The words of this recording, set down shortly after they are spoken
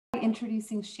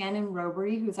introducing Shannon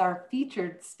Rowbury, who's our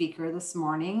featured speaker this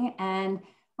morning. And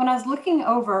when I was looking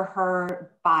over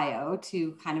her bio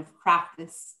to kind of craft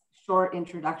this short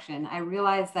introduction, I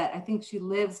realized that I think she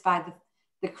lives by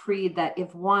the creed that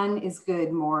if one is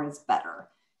good, more is better.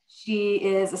 She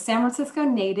is a San Francisco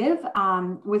native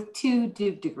with 2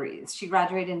 Duke degrees. She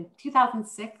graduated in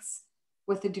 2006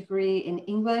 with a degree in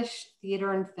English,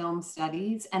 theater, and film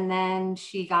studies. And then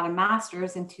she got a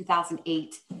master's in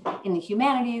 2008 in the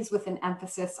humanities with an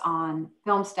emphasis on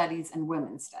film studies and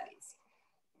women's studies.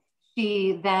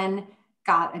 She then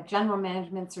got a general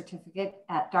management certificate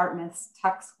at Dartmouth's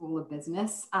Tuck School of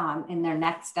Business in their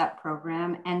Next Step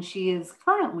program. And she is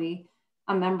currently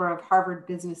a member of Harvard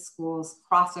Business School's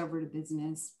Crossover to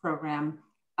Business program,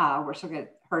 where she'll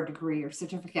get her degree or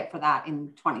certificate for that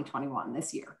in 2021,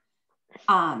 this year.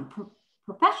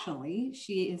 Professionally,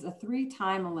 she is a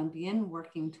 3-time Olympian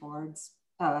working towards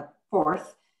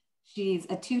 4th. She's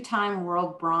a 2-time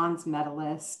world bronze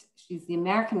medalist. She's the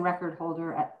American record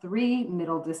holder at 3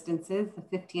 middle distances, the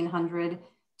 1,500,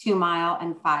 2 mile,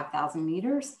 and 5,000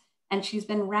 meters. And she's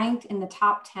been ranked in the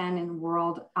top 10 in the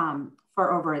world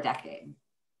for over a decade.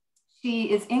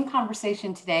 She is in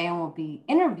conversation today and will be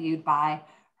interviewed by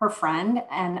her friend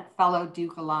and fellow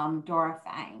Duke alum, Dora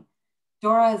Fang.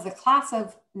 Dora is a class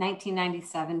of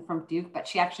 1997 from Duke, but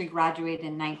she actually graduated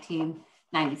in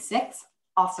 1996,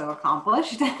 also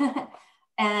accomplished.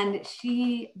 And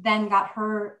she then got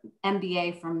her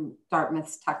MBA from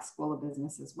Dartmouth's Tuck School of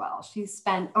Business as well. She's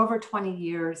spent over 20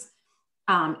 years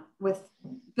with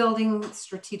building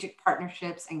strategic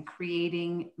partnerships and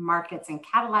creating markets and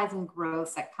catalyzing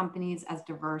growth at companies as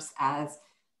diverse as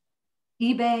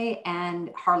eBay and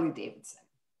Harley Davidson.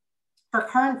 Her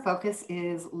current focus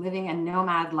is living a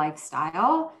nomad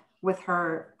lifestyle with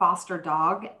her foster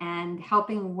dog and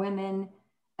helping women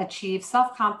achieve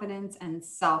self-confidence and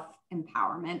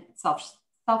self-empowerment,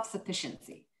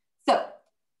 self-sufficiency. So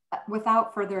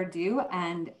without further ado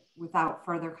and without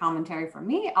further commentary from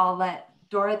me, I'll let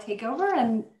Dora take over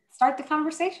and start the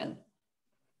conversation.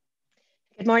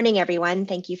 Good morning, everyone.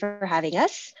 Thank you for having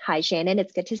us. Hi, Shannon.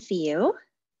 It's good to see you.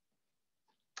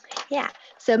 Yeah,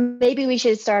 so maybe we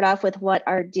should start off with what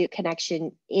our Duke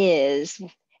connection is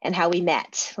and how we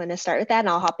met. Want to start with that and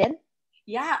I'll hop in?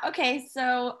 Yeah, okay.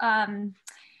 So,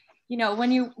 you know,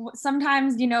 when you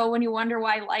wonder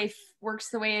why life works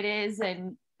the way it is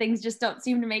and things just don't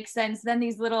seem to make sense, then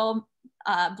these little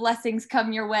blessings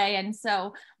come your way. And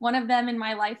so one of them in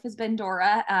my life has been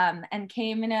Dora, and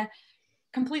came in a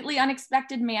completely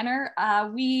unexpected manner.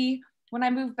 When I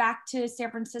moved back to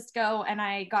San Francisco and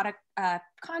I got a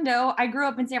condo, I grew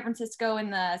up in San Francisco in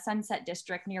the Sunset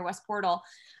District near West Portal.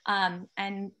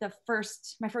 And my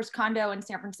first condo in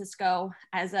San Francisco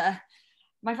as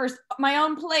my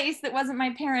own place that wasn't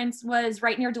my parents' was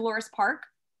right near Dolores Park.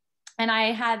 And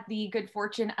I had the good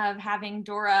fortune of having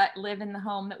Dora live in the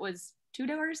home that was 3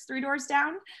 doors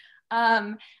down.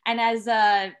 And as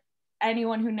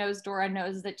anyone who knows Dora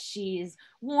knows that she's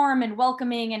warm and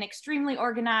welcoming and extremely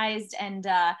organized. And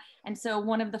so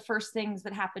one of the first things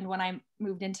that happened when I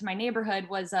moved into my neighborhood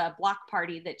was a block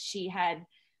party that she had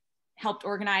helped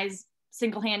organize,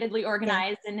 single-handedly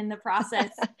organized. Yeah. And in the process,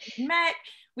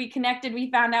 we connected, we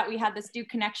found out we had this Duke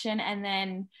connection. And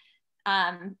then,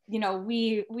 you know,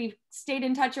 we've stayed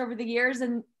in touch over the years,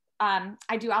 and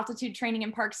I do altitude training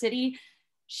in Park City.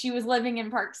 She was living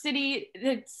in Park City.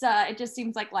 It just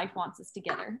seems like life wants us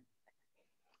together.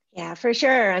 Yeah, for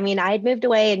sure. I mean, I'd moved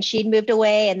away and she'd moved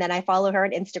away, and then I follow her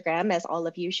on Instagram, as all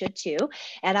of you should too.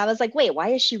 And I was like, wait,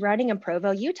 why is she running in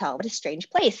Provo, Utah? What a strange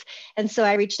place. And so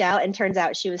I reached out, and turns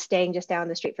out she was staying just down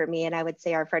the street from me. And I would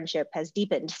say our friendship has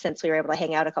deepened since we were able to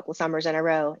hang out a couple summers in a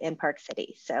row in Park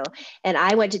City. So, and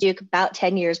I went to Duke about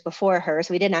 10 years before her,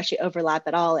 so we didn't actually overlap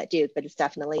at all at Duke, but it's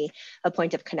definitely a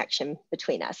point of connection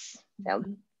between us. So.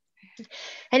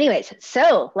 Anyways,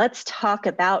 so let's talk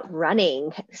about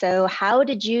running. So how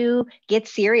did you get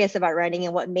serious about running,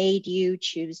 and what made you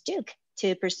choose Duke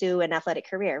to pursue an athletic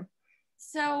career?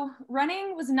 So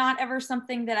running was not ever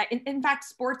something that in fact,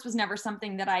 sports was never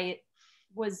something that I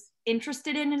was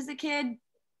interested in as a kid.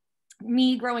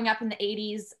 Me growing up in the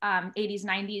 80s,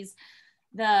 90s,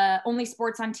 the only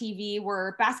sports on TV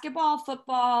were basketball,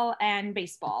 football, and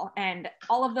baseball. And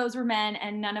all of those were men,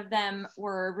 and none of them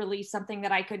were really something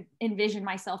that I could envision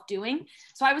myself doing.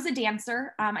 So I was a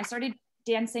dancer. I started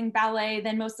dancing ballet,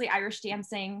 then mostly Irish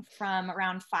dancing from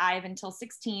around 5 until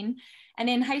 16. And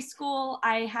in high school,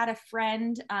 I had a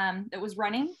friend that was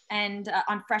running, and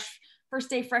on first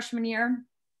day freshman year,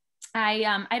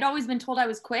 I'd always been told I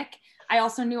was quick. I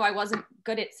also knew I wasn't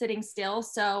good at sitting still.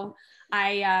 So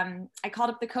I called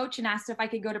up the coach and asked if I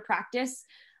could go to practice.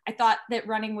 I thought that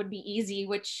running would be easy,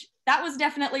 which that was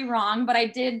definitely wrong, but I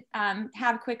did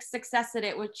have quick success at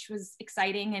it, which was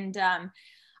exciting. And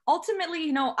ultimately,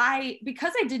 you know,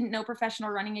 because I didn't know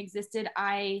professional running existed,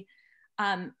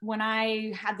 when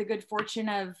I had the good fortune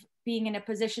of being in a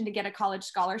position to get a college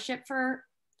scholarship for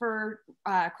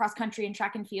cross country and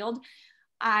track and field,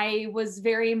 I was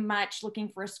very much looking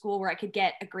for a school where I could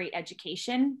get a great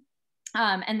education,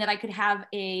 and that I could have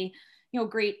a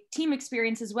great team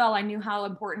experience as well. I knew how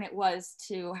important it was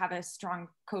to have a strong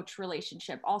coach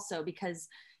relationship also, because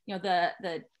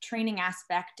the training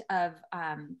aspect of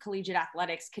collegiate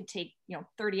athletics could take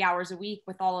 30 hours a week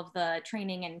with all of the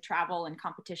training and travel and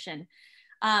competition.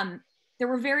 There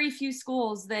were very few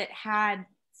schools that had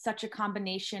such a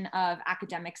combination of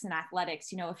academics and athletics.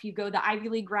 If you go the Ivy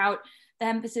League route, the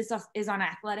emphasis is on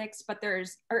athletics,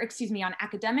 on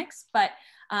academics, but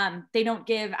they don't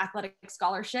give athletic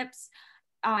scholarships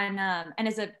and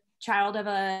as a child of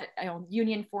a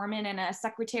union foreman and a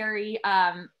secretary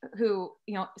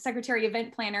secretary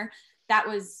event planner, that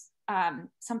was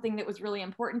something that was really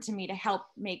important to me to help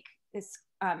make this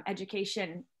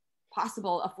education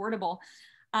possible, affordable.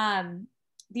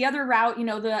 The other route,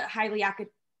 the highly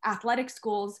athletic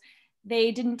schools,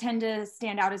 they didn't tend to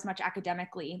stand out as much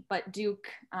academically, but Duke,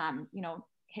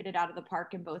 hit it out of the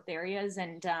park in both areas.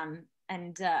 And I'm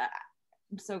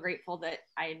so grateful that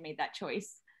I had made that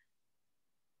choice.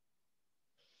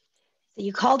 So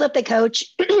you called up the coach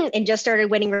and just started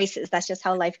winning races. That's just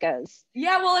how life goes.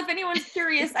 Yeah, well, if anyone's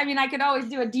curious, I mean, I could always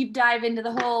do a deep dive into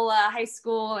the whole high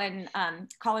school and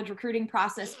college recruiting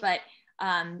process. But,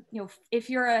 if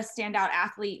you're a standout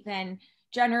athlete, then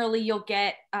generally you'll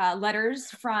get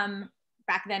letters from,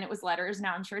 back then it was letters,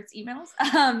 now I'm sure it's emails.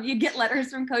 You get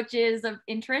letters from coaches of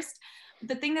interest.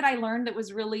 The thing that I learned that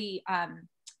was really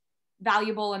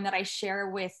valuable and that I share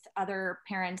with other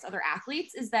parents, other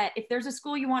athletes, is that if there's a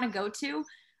school you want to go to,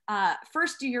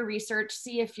 first do your research,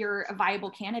 see if you're a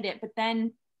viable candidate, but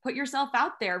then put yourself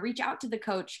out there, reach out to the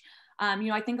coach.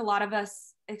 I think a lot of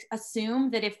us assume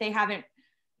that if they haven't,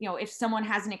 if someone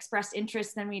hasn't expressed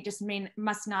interest, then we just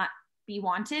must not be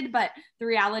wanted. But the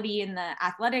reality in the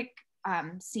athletic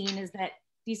scene is that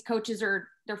these coaches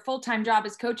their full-time job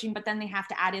is coaching, but then they have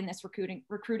to add in this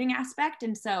recruiting aspect.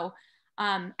 And so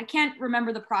I can't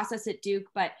remember the process at Duke,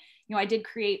 but I did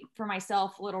create for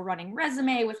myself a little running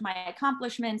resume with my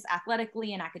accomplishments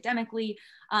athletically and academically.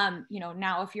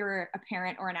 Now if you're a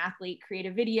parent or an athlete, create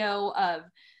a video of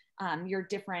your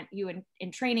different,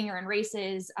 in training or in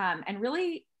races, and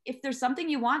really, if there's something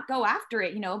you want, go after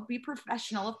it. Be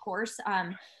professional, of course,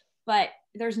 but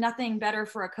there's nothing better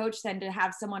for a coach than to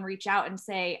have someone reach out and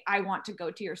say, I want to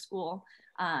go to your school.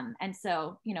 And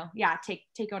so,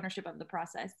 take ownership of the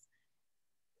process.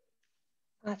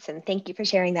 Awesome. Thank you for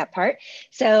sharing that part.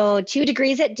 So 2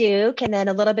 degrees at Duke and then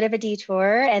a little bit of a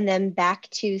detour and then back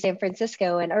to San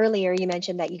Francisco. And earlier you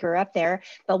mentioned that you grew up there,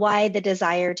 but why the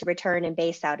desire to return and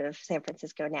base out of San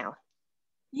Francisco now?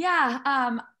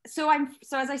 Yeah. So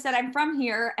as I said, I'm from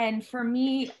here, and for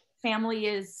me, family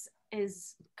is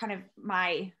kind of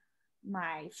my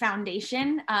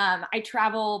foundation. I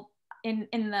travel in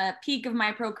the peak of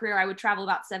my pro career, I would travel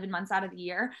about 7 months out of the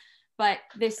year. But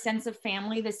this sense of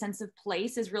family, this sense of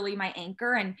place is really my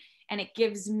anchor, and it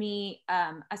gives me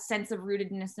a sense of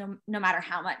rootedness no matter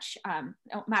how much,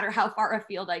 no matter how far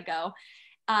afield I go.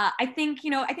 I think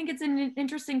it's an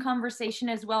interesting conversation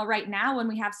as well right now when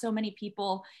we have so many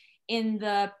people in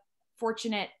the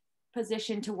fortunate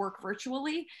position to work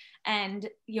virtually and,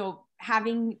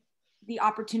 having the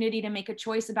opportunity to make a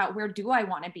choice about where do I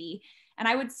want to be. And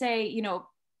I would say,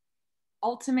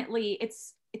 ultimately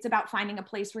it's about finding a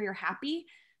place where you're happy.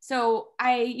 So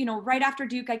right after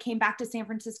Duke, I came back to San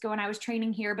Francisco and I was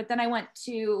training here, but then I went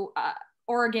to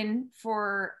Oregon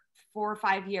for 4 or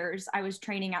 5 years. I was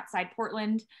training outside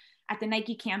Portland at the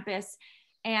Nike campus.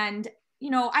 And,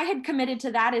 I had committed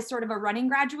to that as sort of a running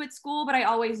graduate school, but I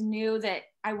always knew that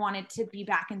I wanted to be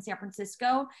back in San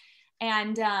Francisco.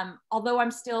 And although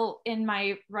I'm still in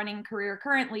my running career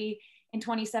currently, in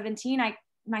 2017,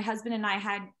 my husband and I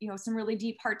had, some really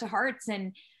deep heart-to-hearts,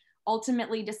 and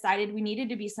ultimately decided we needed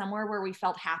to be somewhere where we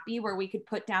felt happy, where we could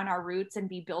put down our roots and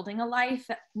be building a life,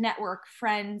 network,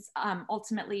 friends.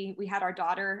 Ultimately, we had our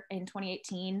daughter in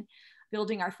 2018,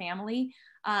 building our family.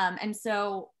 And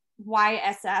so why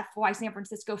SF, why San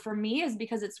Francisco for me is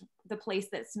because it's the place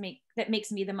that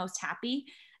makes me the most happy,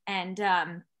 and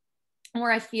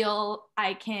where I feel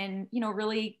I can,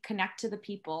 really connect to the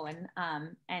people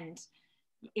and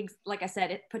like I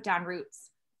said, put down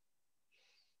roots.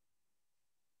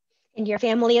 And your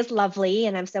family is lovely,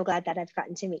 and I'm so glad that I've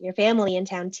gotten to meet your family in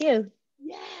town too.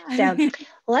 Yeah. So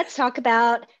let's talk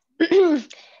about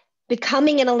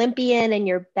becoming an Olympian and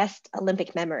your best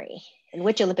Olympic memory. And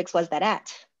which Olympics was that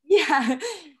at? Yeah.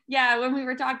 Yeah. When we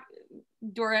were talking,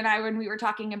 Dora and I, when we were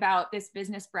talking about this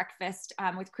business breakfast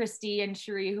with Christy and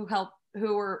Cherie, who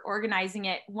were organizing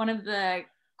it, one of the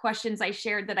questions I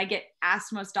shared that I get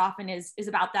asked most often is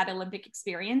about that Olympic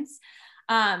experience.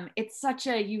 It's such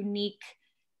a unique,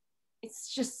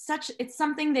 it's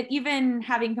something that even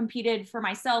having competed for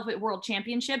myself at World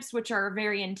Championships, which are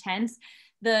very intense,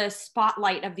 the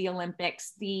spotlight of the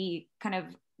Olympics, the kind of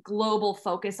global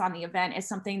focus on the event is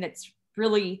something that's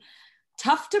really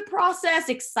tough to process,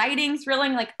 exciting,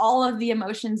 thrilling, like all of the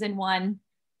emotions in one.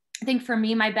 I think for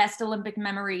me, my best Olympic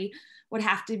memory would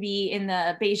have to be in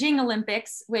the Beijing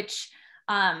Olympics, which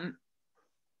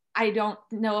I don't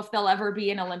know if there'll ever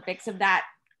be an Olympics of that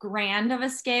grand of a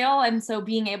scale. And so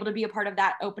being able to be a part of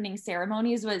that opening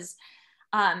ceremonies was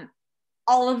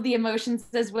all of the emotions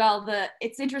as well.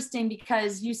 It's interesting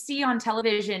because you see on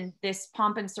television this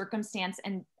pomp and circumstance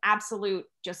and absolute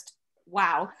just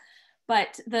wow.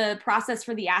 But the process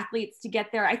for the athletes to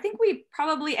get there, I think we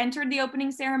probably entered the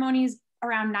opening ceremonies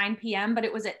around 9 p.m., but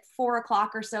it was at 4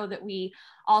 o'clock or so that we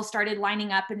all started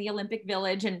lining up in the Olympic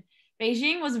Village. And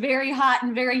Beijing was very hot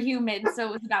and very humid. So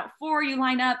it was about 4, you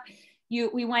line up.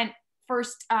 We went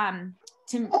first to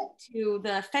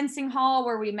the fencing hall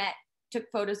where we took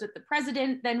photos with the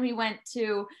president. Then we went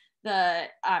to the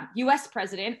US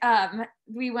president.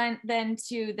 We went then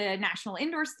to the National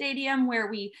Indoor Stadium where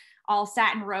we all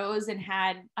sat in rows and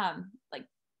had like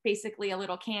basically a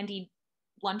little candy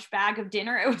lunch bag of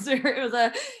dinner. It was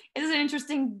an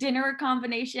interesting dinner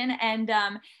combination. And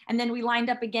then we lined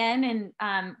up again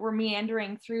and we're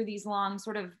meandering through these long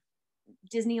sort of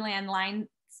Disneyland lines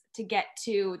to get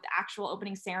to the actual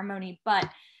opening ceremony. But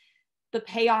the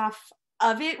payoff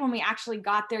of it when we actually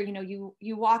got there, you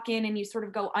walk in and you sort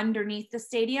of go underneath the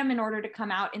stadium in order to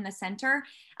come out in the center.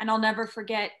 And I'll never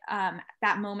forget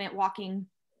that moment walking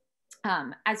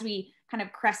as we kind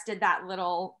of crested that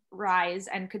little rise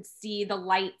and could see the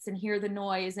lights and hear the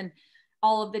noise, and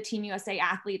all of the Team USA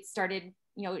athletes started,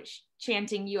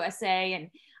 chanting USA,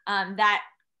 and that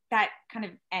kind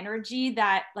of energy,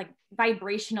 that like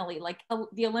vibrationally, like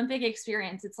the Olympic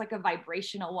experience, it's like a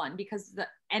vibrational one because the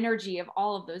energy of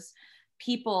all of those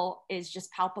people is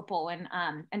just palpable.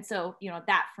 And so,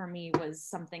 that for me was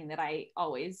something that I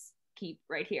always keep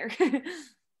right here.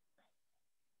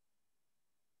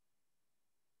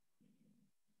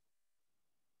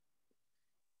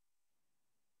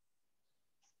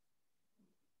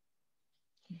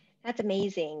 That's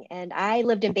amazing. And I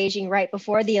lived in Beijing right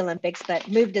before the Olympics, but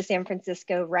moved to San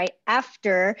Francisco right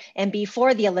after and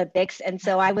before the Olympics. And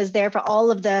so I was there for all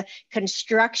of the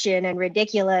construction and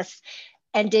ridiculous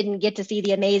and didn't get to see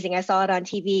the amazing. I saw it on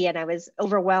TV and I was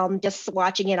overwhelmed just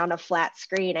watching it on a flat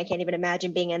screen. I can't even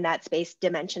imagine being in that space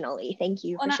dimensionally. Thank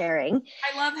you for sharing.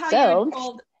 I love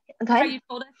how you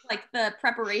told us like the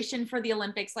preparation for the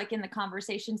Olympics, like in the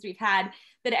conversations we've had,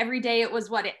 that every day it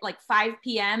was like 5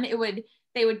 p.m.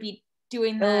 They would be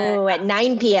doing at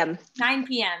 9 p.m. 9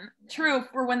 p.m. True,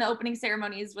 for when the opening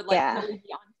ceremonies would really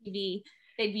be on TV.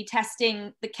 They'd be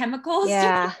testing the chemicals.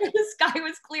 Yeah. The sky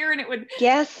was clear and it would,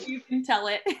 you can tell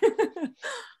it.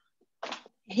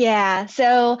 Yeah,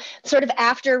 so sort of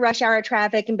after rush hour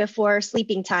traffic and before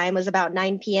sleeping time was about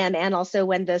 9 p.m. and also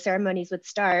when the ceremonies would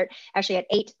start, actually at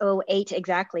 8:08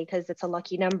 exactly, because it's a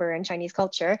lucky number in Chinese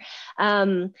culture.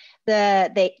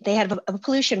 They had a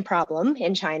pollution problem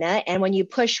in China, and when you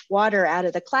push water out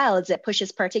of the clouds, it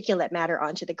pushes particulate matter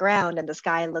onto the ground and the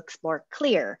sky looks more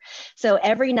clear. So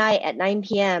every night at 9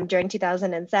 p.m. during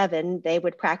 2007, they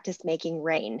would practice making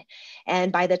rain.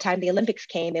 And by the time the Olympics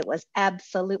came, it was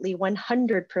absolutely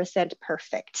 100%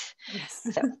 perfect. Yes.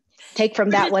 So take from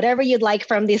that whatever you'd like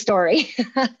from the story.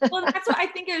 Well, that's what I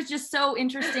think is just so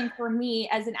interesting for me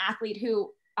as an athlete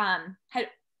who had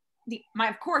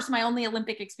of course, my only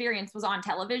Olympic experience was on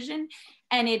television,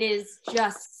 and it is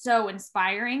just so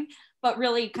inspiring, but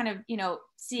really kind of,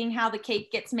 seeing how the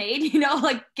cake gets made,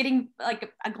 like getting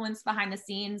like a glimpse behind the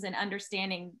scenes and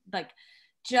understanding like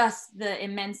just the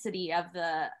immensity of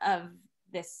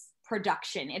this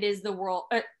production. It is the world,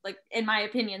 like in my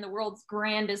opinion, the world's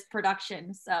grandest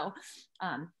production. So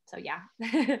yeah.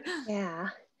 Yeah.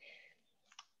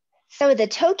 So the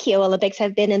Tokyo Olympics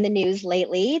have been in the news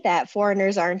lately that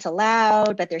foreigners aren't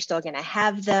allowed, but they're still going to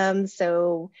have them.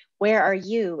 So where are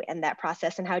you in that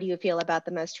process, and how do you feel about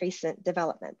the most recent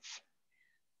developments?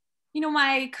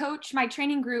 My coach, my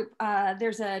training group,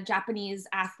 there's a Japanese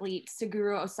athlete,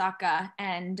 Suguru Osaka.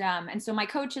 And so my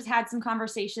coach has had some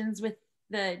conversations with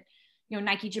the,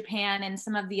 Nike Japan and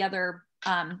some of the other,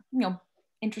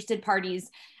 interested parties.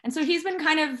 And so he's been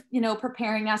kind of, you know,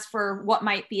 preparing us for what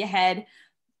might be ahead.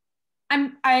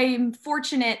 I'm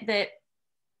fortunate that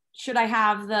should I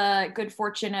have the good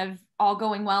fortune of all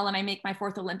going well and I make my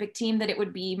 4th Olympic team, that it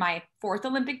would be my 4th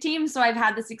Olympic team. So I've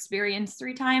had this experience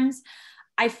 3 times.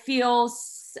 I feel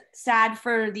sad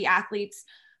for the athletes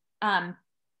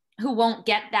who won't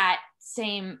get that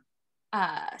same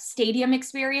stadium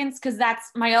experience, because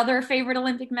that's my other favorite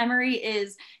Olympic memory,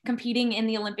 is competing in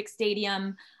the Olympic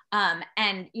stadium.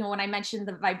 And, you know, when I mentioned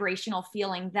the vibrational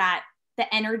feeling, that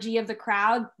the energy of the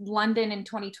crowd, London in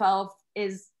 2012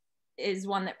 is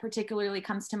one that particularly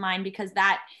comes to mind, because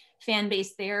that fan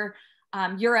base there,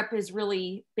 Europe is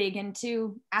really big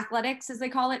into athletics, as they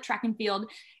call it, track and field.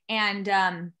 And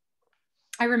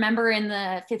I remember in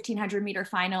the 1500 meter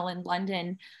final in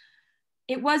London,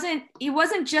 it wasn't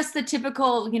just the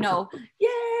typical, you know,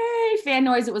 yay fan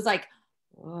noise. It was like,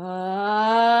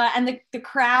 and the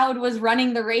crowd was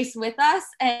running the race with us.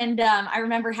 And I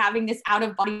remember having this out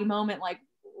of body moment, like,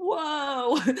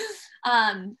 whoa.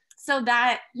 So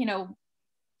that, you know,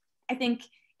 I think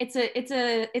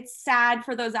it's sad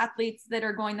for those athletes that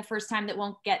are going the first time that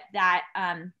won't get that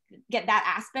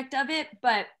aspect of it.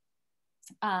 But,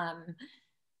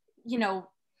 you know,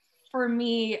 for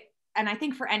me, and I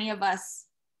think for any of us,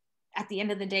 at the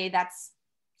end of the day, that's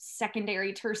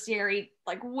secondary, tertiary,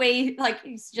 like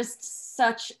it's just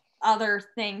such other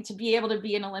thing to be able to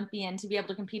be an Olympian, to be able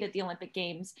to compete at the Olympic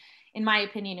Games. In my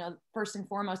opinion, you know, first and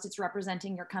foremost, it's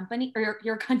representing your company, or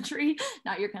your country,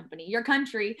 not your company, your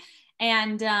country,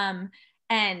 and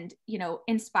you know,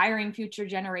 inspiring future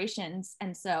generations.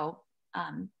 And so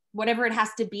whatever it has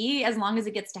to be, as long as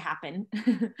it gets to happen.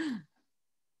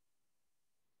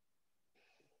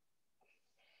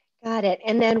 Got it.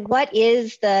 And then what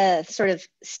is the sort of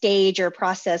stage or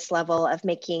process level of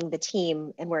making the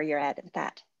team, and where you're at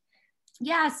that?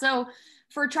 Yeah, so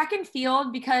for track and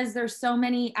field, because there's so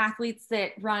many athletes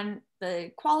that run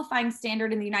the qualifying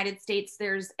standard in the United States,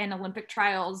 there's an Olympic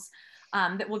trials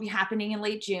that will be happening in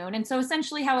late June. And so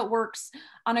essentially how it works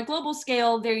on a global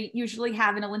scale, they usually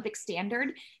have an Olympic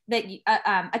standard that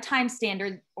a time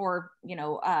standard, or, you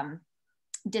know,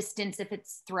 distance if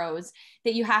it's throws,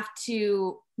 that you have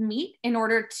to meet in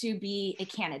order to be a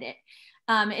candidate.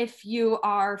 If you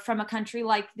are from a country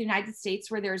like the United States,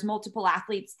 where there's multiple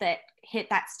athletes that hit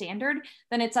that standard,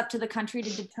 then it's up to the country to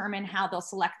determine how they'll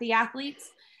select the athletes.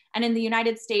 And in the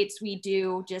United States, we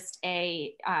do just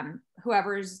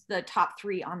whoever's the top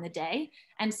 3 on the day.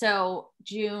 And so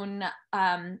June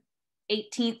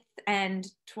 18th and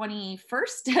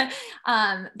 21st,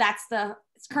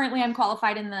 currently I'm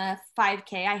qualified in the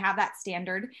 5K. I have that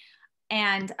standard.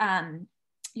 And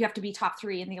you have to be top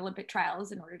 3 in the Olympic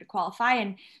trials in order to qualify.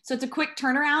 And so it's a quick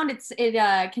turnaround.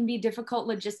 It can be difficult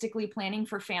logistically planning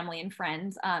for family and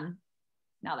friends.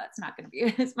 Now that's not going to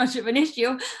be as much of an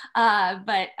issue,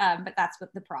 but that's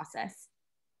what the process.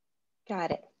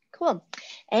 Got it. Cool.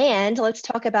 And let's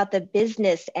talk about the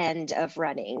business end of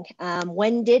running.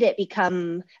 When did it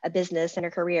become a business and a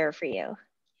career for you?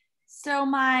 So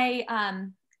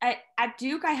at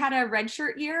Duke, I had a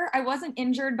redshirt year. I wasn't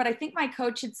injured, but I think my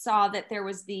coach had saw that there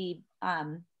was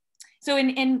so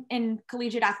in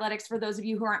collegiate athletics, for those of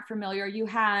you who aren't familiar, you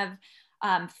have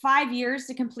 5 years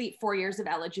to complete 4 years of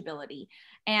eligibility.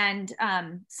 And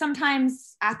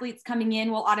sometimes athletes coming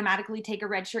in will automatically take a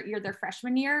redshirt year their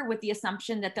freshman year, with the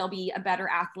assumption that they'll be a better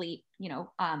athlete, you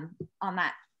know, on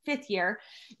that 5th year.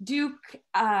 Duke,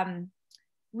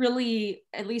 really,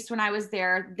 at least when I was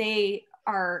there, they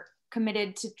are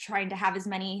committed to trying to have as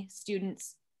many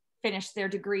students finish their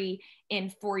degree in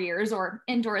 4 years, or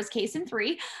in Dora's case in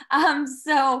 3.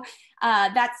 So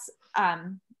that's,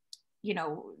 you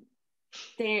know,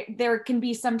 there can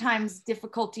be sometimes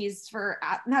difficulties for,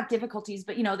 not difficulties,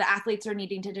 but, you know, the athletes are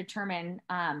needing to determine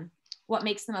what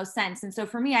makes the most sense. And so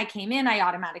for me, I came in, I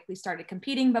automatically started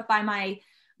competing, but by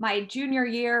my junior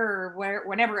year, or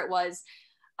whenever it was,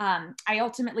 I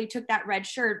ultimately took that red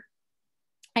shirt.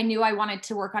 I knew I wanted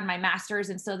to work on my master's.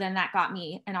 And so then that got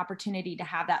me an opportunity to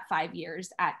have that 5 years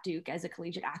at Duke as a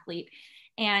collegiate athlete.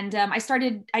 And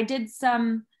I did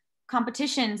some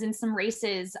competitions and some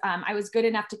races. I was good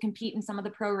enough to compete in some of the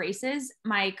pro races.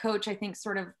 My coach, I think,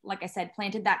 sort of, like I said,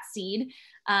 planted that seed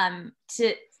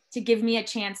to give me a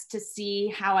chance to see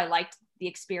how I liked the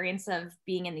experience of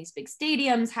being in these big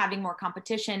stadiums, having more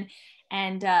competition.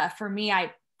 And for me,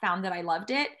 I found that I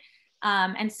loved it.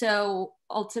 And so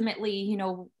ultimately, you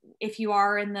know, if you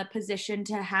are in the position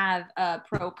to have a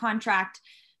pro contract,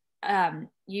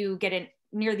 you get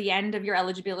near the end of your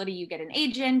eligibility, you get an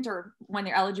agent, or when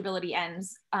their eligibility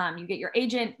ends, you get your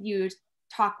agent. You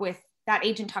talk with that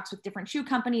agent talks with different shoe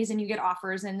companies and you get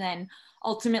offers. And then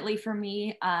ultimately for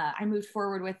me, I moved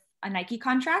forward with a Nike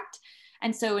contract.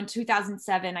 And so in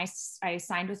 2007, I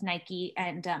signed with Nike,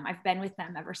 and I've been with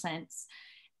them ever since.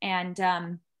 And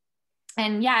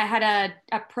yeah, I had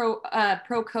a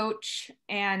pro coach,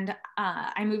 and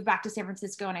I moved back to San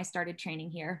Francisco and I started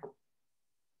training here.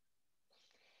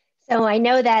 So I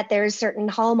know that there's certain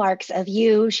hallmarks of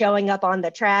you showing up on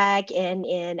the track and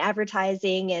in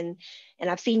advertising, and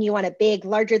I've seen you on a big,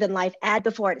 larger than life ad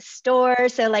before at a store.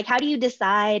 So like, how do you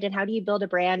decide and how do you build a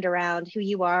brand around who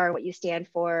you are, what you stand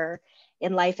for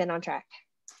in life and on track?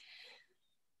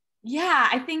 Yeah,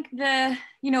 I think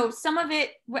some of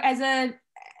it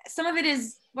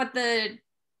is what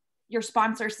your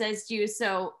sponsor says to you.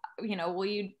 So,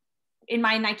 in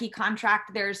my Nike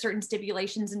contract, there are certain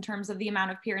stipulations in terms of the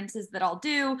amount of appearances that I'll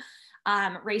do,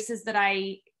 races that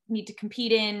I need to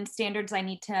compete in, standards I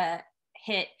need to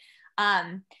hit.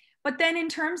 But then in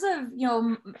terms of,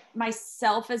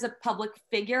 myself as a public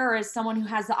figure or as someone who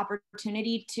has the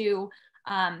opportunity to,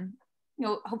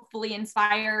 hopefully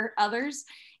inspire others,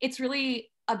 it's really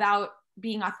about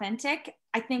being authentic.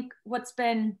 I think what's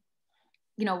been,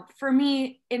 for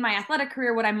me in my athletic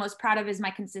career, what I'm most proud of is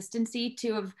my consistency.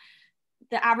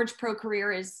 The average pro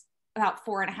career is about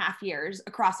 4.5 years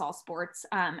across all sports.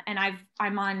 And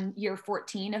I'm on year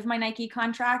 14 of my Nike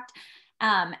contract.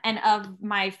 And of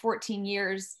my 14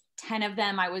 years, 10 of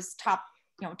them, I was top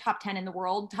 10 in the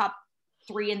world, top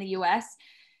 3 in the US,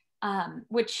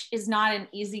 which is not an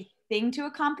easy thing to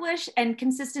accomplish. And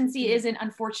consistency isn't,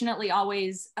 unfortunately,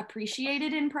 always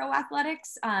appreciated in pro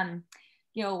athletics.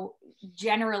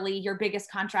 Generally your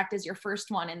biggest contract is your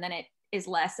first one, and then it is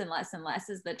less and less and less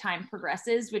as the time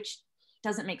progresses, which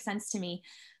doesn't make sense to me.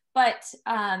 But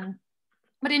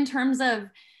in terms of,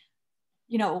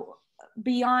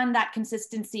 beyond that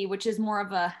consistency, which is more of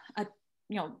that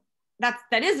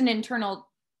is an internal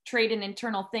trait, an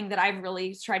internal thing that I've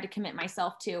really tried to commit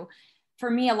myself to. For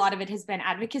me, a lot of it has been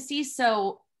advocacy.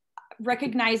 So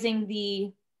recognizing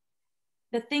the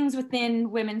things within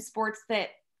women's sports that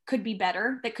could be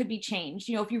better, that could be changed.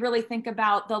 If you really think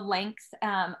about the length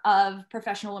of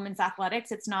professional women's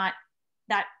athletics, it's not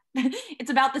that it's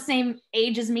about the same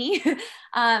age as me.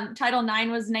 Title IX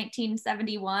was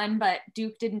 1971, but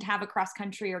Duke didn't have a cross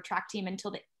country or track team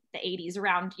until the 80s,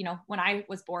 around, when I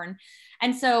was born.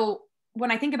 And so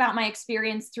when I think about my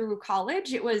experience through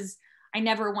college, I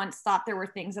never once thought there were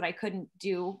things that I couldn't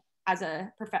do as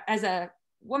a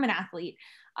woman athlete.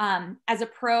 As a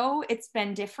pro, it's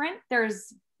been different.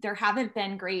 There haven't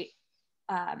been great,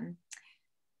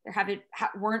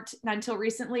 weren't until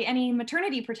recently any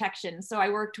maternity protection. So I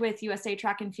worked with USA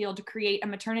Track and Field to create a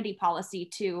maternity policy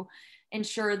to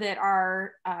ensure that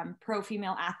our pro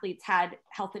female athletes had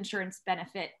health insurance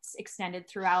benefits extended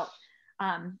throughout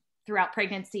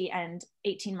pregnancy and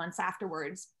 18 months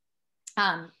afterwards.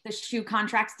 The shoe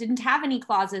contracts didn't have any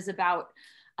clauses about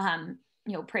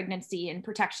pregnancy and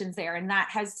protections there, and that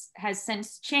has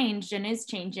since changed and is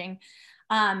changing.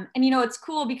 And it's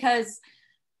cool because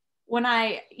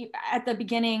at the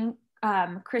beginning,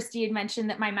 Christy had mentioned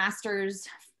that my master's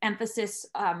emphasis,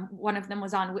 one of them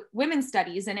was on women's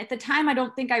studies. And at the time, I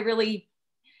don't think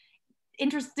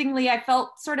interestingly, I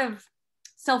felt sort of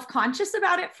self-conscious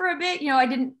about it for a bit. I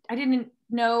didn't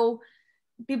know,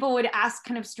 people would ask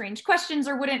kind of strange questions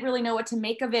or wouldn't really know what to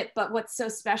make of it. But what's so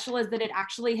special is that it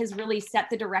actually has really set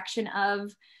the direction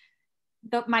of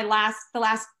the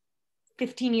last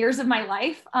 15 years of my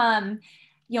life.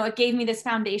 It gave me this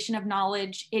foundation of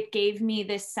knowledge. It gave me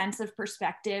this sense of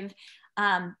perspective.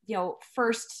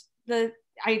 First,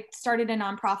 I started a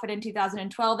nonprofit in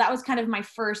 2012. That was kind of my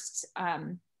first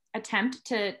attempt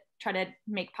to try to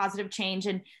make positive change.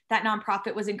 And that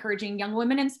nonprofit was encouraging young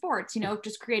women in sports,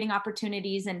 just creating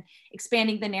opportunities and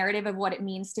expanding the narrative of what it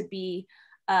means to be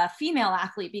a female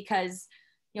athlete, because,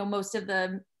 most of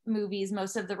the movies,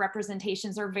 most of the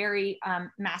representations are very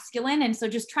masculine. And so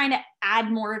just trying to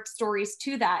add more stories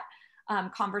to that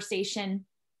conversation.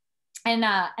 And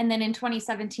then in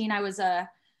 2017, the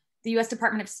US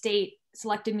Department of State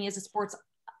selected me as a sports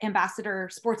ambassador,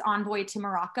 sports envoy to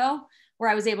Morocco, where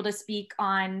I was able to speak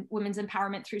on women's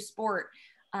empowerment through sport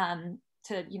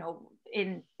to,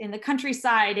 in the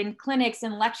countryside, in clinics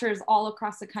and lectures all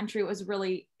across the country. It was a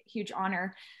really huge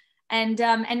honor. And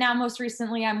now most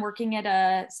recently, I'm working at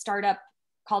a startup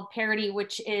called Parity,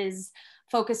 which is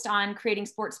focused on creating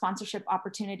sports sponsorship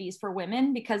opportunities for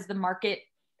women, because the market,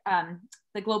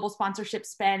 the global sponsorship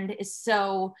spend is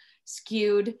so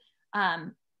skewed,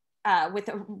 with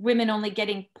women only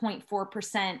getting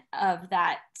 0.4% of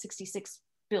that 66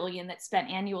 billion that's spent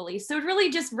annually. So really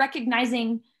just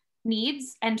recognizing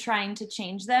needs and trying to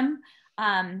change them.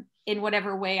 in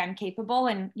whatever way I'm capable,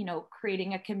 and,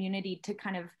 creating a community to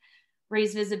kind of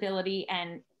raise visibility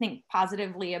and think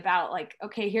positively about like,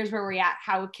 okay, here's where we're at.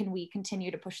 How can we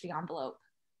continue to push the envelope?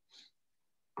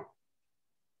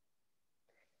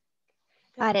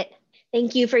 Got it.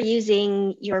 Thank you for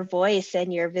using your voice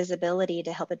and your visibility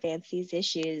to help advance these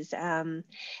issues.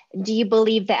 Do you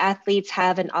believe the athletes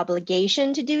have an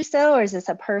obligation to do so, or is this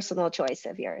a personal choice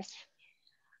of yours?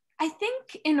 I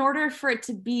think in order for it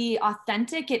to be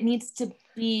authentic, it needs to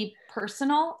be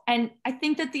personal. And I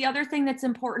think that the other thing that's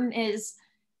important is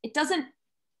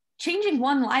changing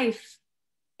one life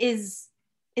is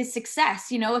success.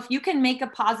 If you can make a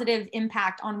positive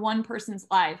impact on one person's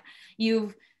life,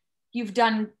 you've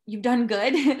done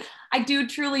good. I do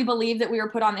truly believe that we were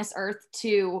put on this earth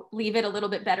to leave it a little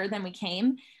bit better than we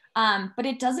came. But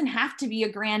it doesn't have to be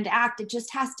a grand act. It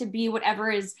just has to be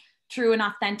whatever is true and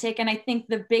authentic. And I think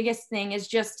the biggest thing is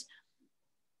just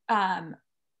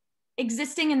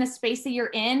existing in the space that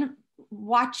you're in,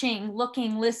 watching,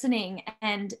 looking, listening,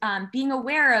 and being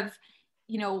aware of,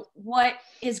 what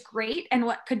is great and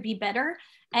what could be better.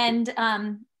 And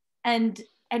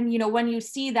when you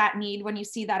see that need, when you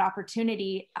see that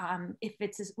opportunity, if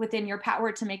it's within your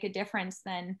power to make a difference,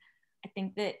 then I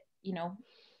think that,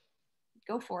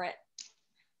 go for it.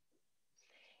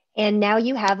 And now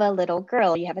you have a little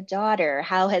girl, you have a daughter.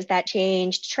 How has that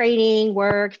changed? Training,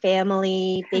 work,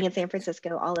 family, being in San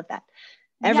Francisco, all of that.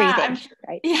 Everything,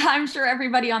 right? Yeah, I'm sure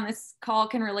everybody on this call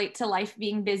can relate to life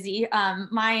being busy.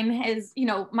 Mine is,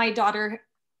 my daughter,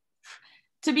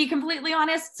 to be completely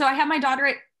honest, so I have my daughter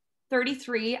at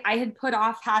 33. I had put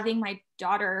off having my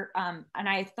daughter, and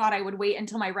I thought I would wait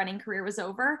until my running career was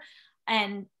over.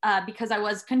 And because I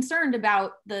was concerned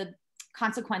about the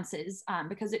consequences,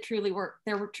 because there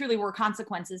truly were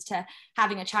consequences to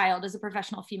having a child as a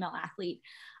professional female athlete.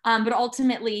 But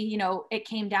ultimately, it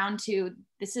came down to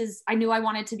I knew I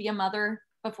wanted to be a mother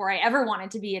before I ever wanted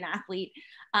to be an athlete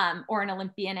or an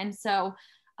Olympian. And so,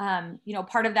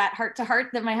 part of that heart to heart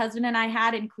that my husband and I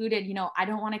had included, I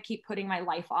don't want to keep putting my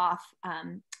life off.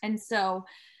 And so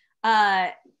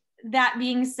that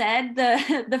being said,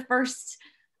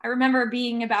 I remember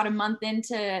being about a month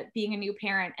into being a new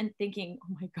parent and thinking,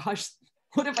 oh my gosh,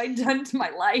 what have I done to my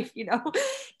life?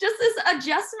 Just this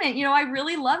adjustment. I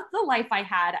really loved the life I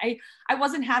had. I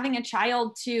wasn't having a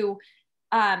child to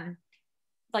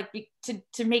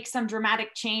to make some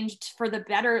dramatic change for the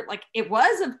better. Like, it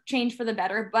was a change for the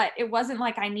better, but it wasn't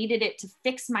like I needed it to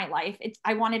fix my life.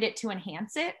 I wanted it to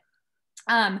enhance it.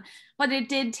 But it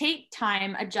did take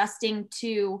time adjusting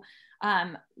to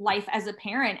life as a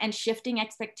parent and shifting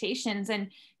expectations,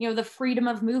 and the freedom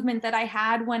of movement that I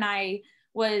had when I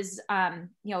was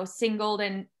singled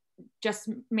and just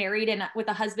married and with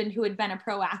a husband who had been a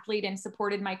pro athlete and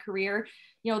supported my career.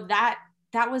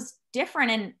 That was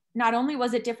different. And not only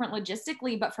was it different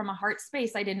logistically, but from a heart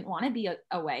space, I didn't want to be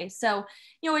away. So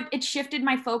it shifted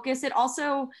my focus. It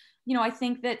also, I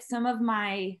think that some of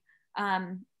the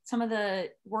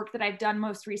work that I've done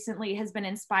most recently has been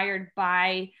inspired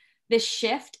by this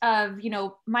shift of,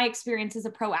 my experience as a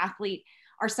pro athlete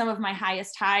are some of my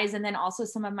highest highs, and then also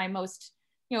some of my most,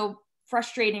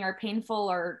 frustrating or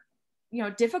painful or,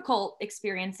 difficult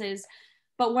experiences.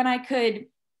 But when I could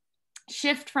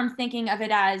shift from thinking of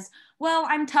it as, well,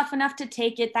 I'm tough enough to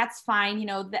take it, that's fine,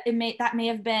 that may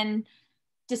have been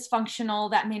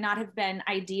dysfunctional, that may not have been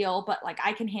ideal, but like,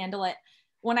 I can handle it.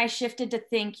 When I shifted to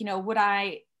think,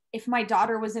 if my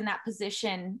daughter was in that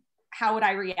position, how would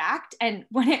I react? And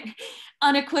when it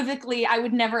unequivocally, I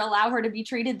would never allow her to be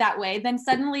treated that way, then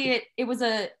suddenly it was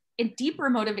a deeper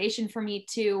motivation for me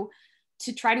to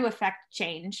try to affect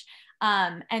change.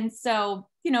 And so,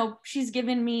 she's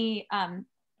given me,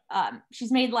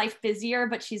 she's made life busier,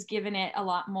 but she's given it a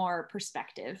lot more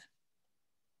perspective.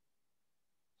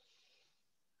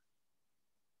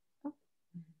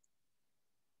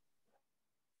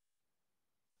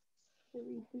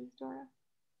 Please, Dora.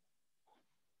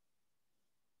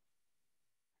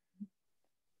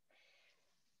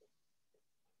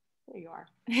 There you are.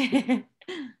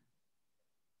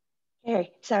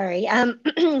 Hey, sorry.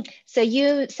 So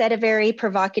you said a very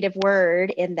provocative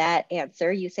word in that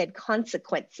answer. You said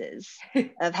consequences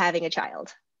of having a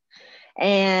child.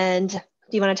 And do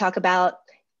you want to talk about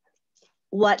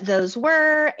what those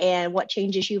were and what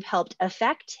changes you've helped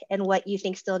affect and what you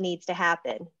think still needs to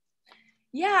happen?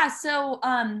 Yeah, so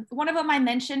one of them I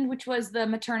mentioned, which was the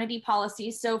maternity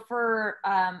policy. So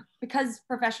because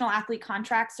professional athlete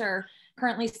contracts are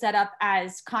currently set up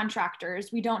as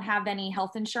contractors, we don't have any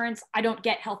health insurance. I don't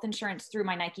get health insurance through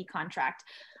my Nike contract.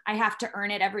 I have to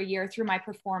earn it every year through my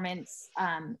performance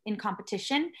in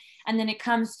competition. And then it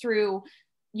comes through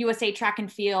USA Track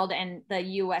and Field and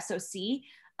the USOC.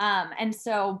 And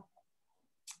so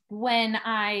when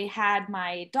I had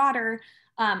my daughter,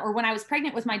 or when I was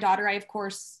pregnant with my daughter, I of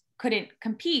course couldn't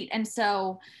compete. And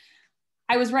so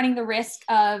I was running the risk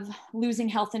of losing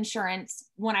health insurance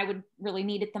when I would really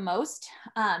need it the most.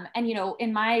 And, you know,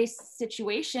 in my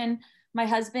situation, my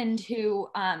husband, who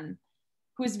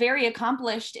is very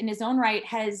accomplished in his own right,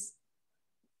 has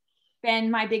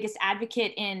been my biggest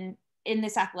advocate in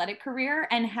this athletic career,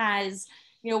 and has,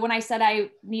 you know, when I said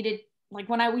I needed, like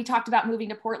when we talked about moving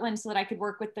to Portland so that I could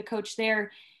work with the coach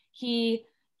there, he,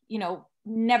 you know,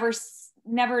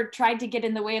 never tried to get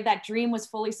in the way of that dream, was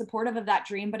fully supportive of that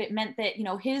dream. But it meant that, you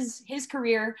know, his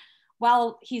career,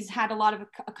 while he's had a lot of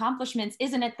accomplishments,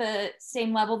 isn't at the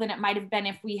same level than it might have been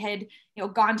if we had, you know,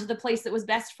 gone to the place that was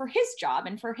best for his job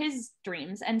and for his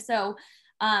dreams. And so,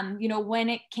 you know, when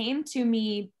it came to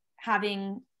me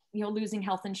having, you know, losing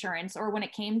health insurance, or when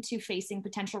it came to facing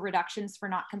potential reductions for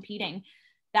not competing,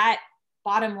 that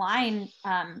bottom line,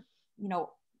 you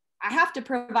know, I have to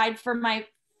provide for my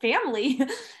family.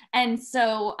 And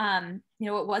so, you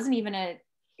know, it wasn't even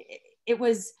it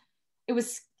was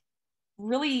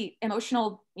really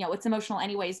emotional. You know, it's emotional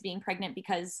anyways, being pregnant,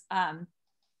 because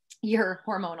you're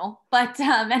hormonal, but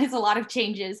that is a lot of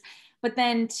changes. But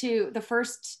then to the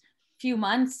first few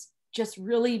months, just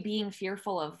really being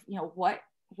fearful of, you know,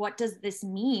 what does this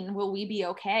mean? Will we be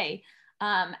okay?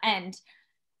 And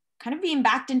kind of being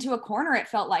backed into a corner, it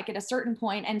felt like, at a certain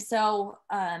point. And so,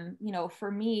 you know,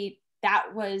 for me,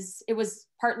 it was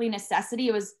partly necessity.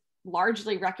 It was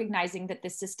largely recognizing that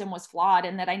this system was flawed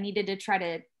and that I needed to try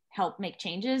to help make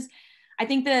changes. I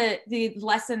think the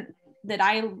lesson that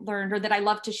I learned, or that I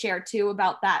love to share too,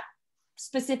 about that,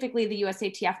 specifically the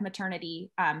USATF maternity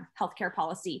healthcare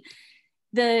policy,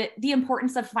 the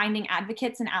importance of finding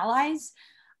advocates and allies.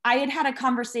 I had a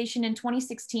conversation in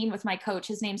 2016 with my coach.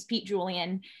 His name's Pete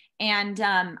Julian. And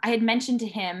I had mentioned to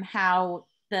him how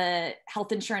the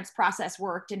health insurance process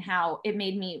worked and how it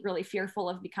made me really fearful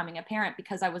of becoming a parent,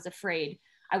 because I was afraid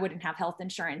I wouldn't have health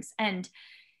insurance. And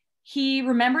he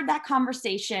remembered that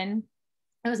conversation.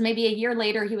 It was maybe a year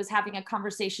later, he was having a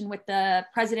conversation with the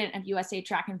president of USA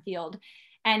Track and Field.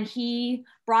 And he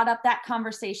brought up that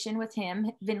conversation with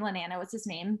him. Vin Lanana was his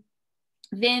name.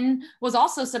 Vin was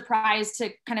also surprised to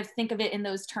kind of think of it in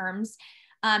those terms,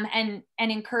 and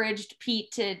encouraged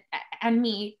Pete and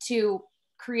me to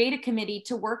create a committee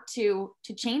to work to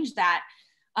change that.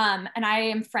 And I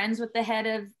am friends with the head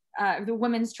of the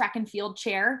women's track and field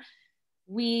chair.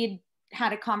 We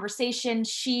had a conversation.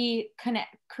 She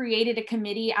created a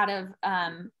committee out of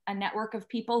a network of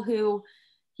people who,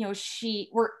 you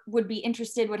know, would be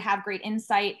interested, would have great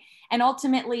insight, and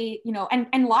ultimately, you know,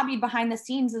 and lobbied behind the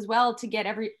scenes as well to get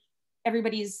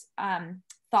everybody's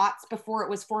thoughts before it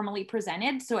was formally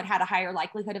presented, so it had a higher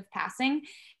likelihood of passing.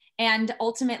 And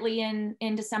ultimately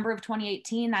in December of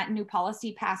 2018, that new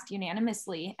policy passed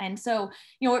unanimously. And so,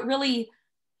 you know,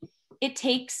 it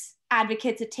takes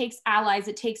advocates, it takes allies,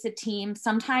 it takes a team.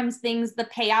 Sometimes the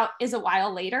payout is a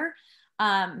while later.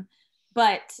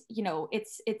 But, you know,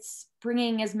 it's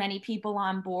bringing as many people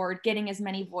on board, getting as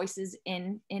many voices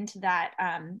into that.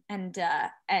 And,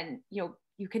 you know,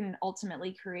 you can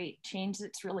ultimately create change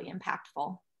that's really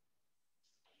impactful.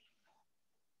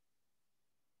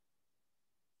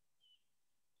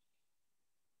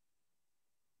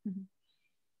 Mm-hmm.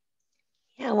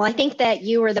 Yeah, well, I think that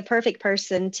you were the perfect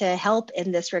person to help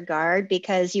in this regard,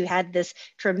 because you had this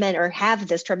have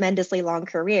this tremendously long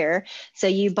career. So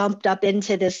you bumped up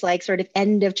into this like sort of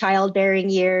end of childbearing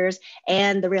years,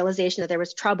 and the realization that there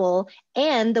was trouble,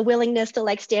 and the willingness to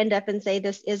like stand up and say,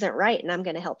 this isn't right, and I'm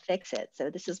going to help fix it.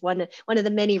 So this is one of the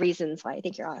many reasons why I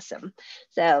think you're awesome.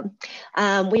 So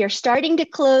we are starting to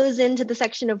close into the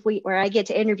section of where I get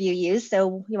to interview you.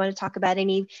 So you want to talk about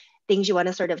any things you want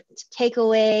to sort of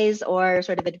takeaways or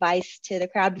sort of advice to the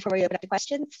crowd before we open up to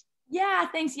questions? Yeah,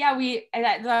 thanks. Yeah,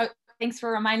 thanks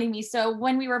for reminding me. So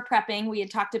when we were prepping, we had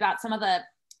talked about some of the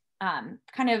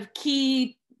kind of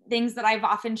key things that I've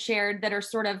often shared that are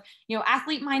sort of, you know,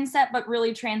 athlete mindset, but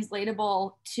really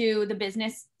translatable to the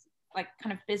business, like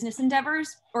kind of business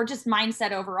endeavors, or just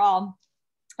mindset overall.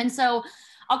 And so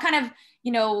I'll kind of,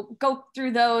 you know, go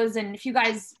through those, and if you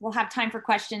guys will have time for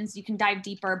questions, you can dive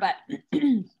deeper. But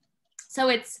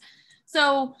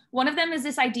so one of them is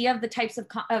this idea of the types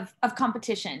of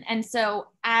competition. And so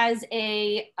as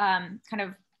a kind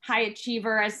of high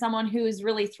achiever, as someone who's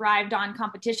really thrived on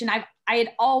competition, I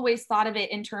had always thought of it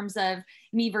in terms of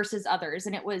me versus others.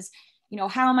 And it was, you know,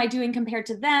 how am I doing compared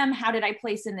to them? How did I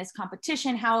place in this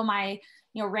competition? How am I,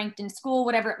 you know, ranked in school,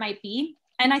 whatever it might be.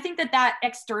 And I think that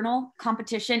external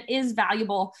competition is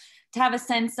valuable to have a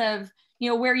sense of,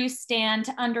 where you stand,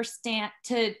 to understand,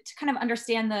 to kind of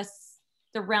understand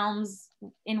the realms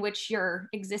in which you're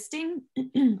existing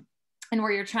and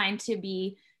where you're trying to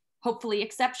be hopefully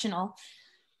exceptional.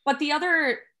 But the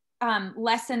other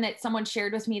lesson that someone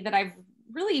shared with me that I've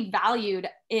really valued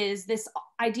is this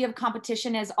idea of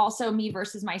competition as also me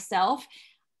versus myself,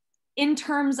 in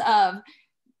terms of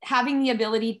having the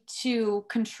ability to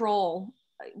control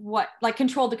the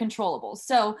controllables.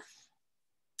 So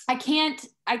I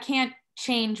can't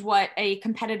change what a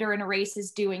competitor in a race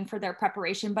is doing for their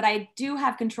preparation, but I do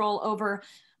have control over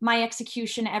my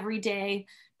execution every day,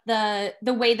 the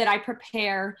way that I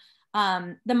prepare,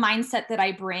 the mindset that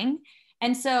I bring.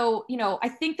 And so, I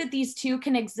think that these two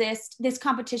can exist, this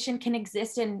competition can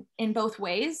exist in both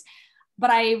ways, but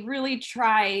I really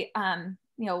try,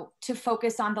 to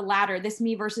focus on the latter, this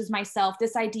me versus myself,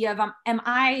 this idea of, am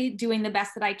I doing the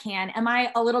best that I can? Am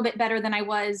I a little bit better than I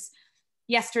was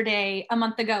yesterday, a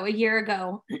month ago, a year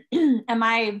ago? Am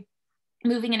I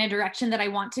moving in a direction that I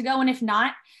want to go? And if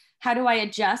not, how do I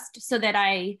adjust so that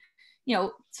I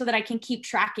can keep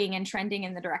tracking and trending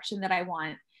in the direction that I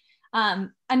want?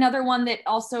 Another one that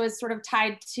also is sort of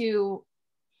tied to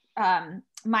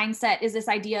mindset is this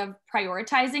idea of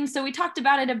prioritizing. So we talked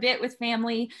about it a bit with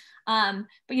family, but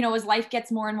as life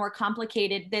gets more and more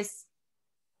complicated,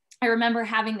 I remember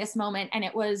having this moment, and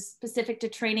it was specific to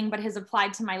training, but has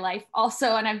applied to my life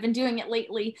also. And I've been doing it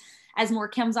lately as more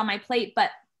comes on my plate.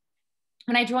 But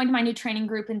when I joined my new training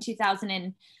group in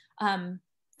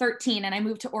 2013, and I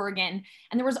moved to Oregon,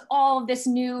 and there was all of this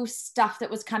new stuff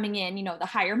that was coming in, the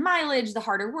higher mileage, the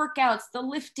harder workouts, the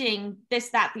lifting, this,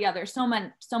 that, the other, so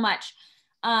much.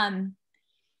 And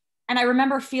I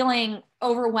remember feeling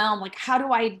overwhelmed, like, how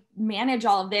do I manage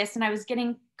all of this? And I was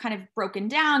getting kind of broken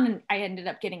down, and I ended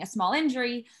up getting a small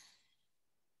injury.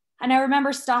 And I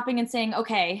remember stopping and saying,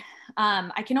 okay,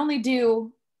 I can only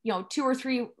do, 2 or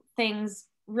 3 things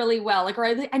really well, or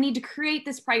I need to create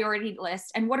this priority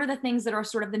list. And what are the things that are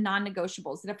sort of the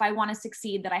non-negotiables that if I want to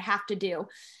succeed that I have to do?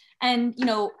 And,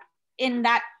 in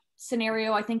that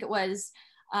scenario, I think it was,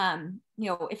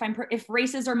 if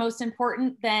races are most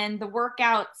important, then the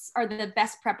workouts are the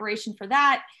best preparation for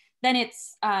that. Then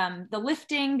it's the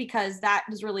lifting, because that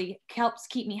really helps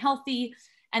keep me healthy.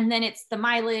 And then it's the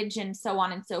mileage, and so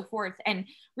on and so forth. And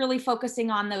really focusing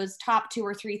on those top 2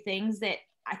 or 3 things that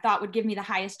I thought would give me the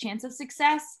highest chance of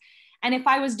success. And if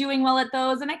I was doing well at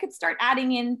those, and I could start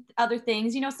adding in other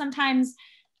things, sometimes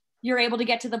you're able to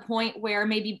get to the point where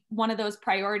maybe one of those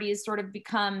priorities sort of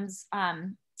becomes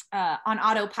on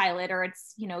autopilot, or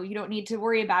it's, you don't need to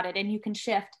worry about it and you can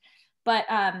shift. But,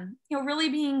 really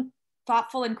being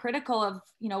thoughtful and critical of,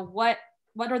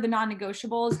 what are the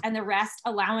non-negotiables, and the rest,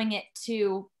 allowing it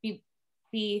to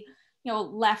be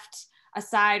left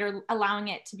aside, or allowing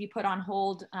it to be put on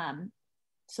hold,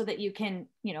 so that you can,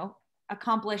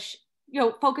 accomplish,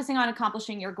 focusing on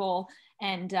accomplishing your goal,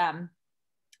 and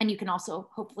you can also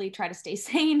hopefully try to stay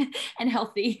sane and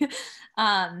healthy.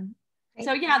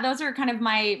 So yeah, those are kind of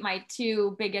my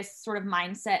 2 biggest sort of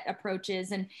mindset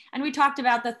approaches. And we talked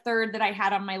about the third that I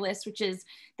had on my list, which is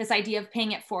this idea of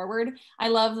paying it forward. I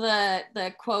love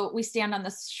the quote, "We stand on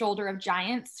the shoulder of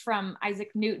giants," from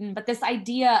Isaac Newton. But this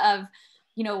idea of,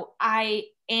 I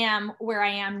am where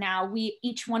I am now.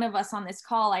 Each one of us on this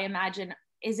call, I imagine,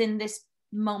 is in this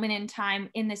moment in time,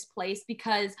 in this place,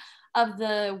 because of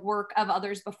the work of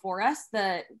others before us,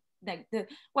 the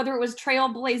whether it was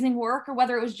trailblazing work, or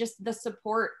whether it was just the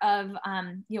support of,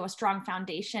 a strong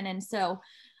foundation. And so,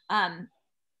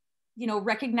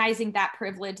 recognizing that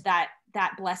privilege, that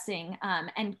blessing,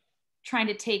 and trying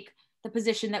to take the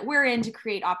position that we're in to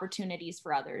create opportunities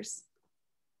for others.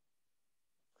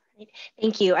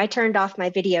 Thank you. I turned off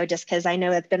my video just because I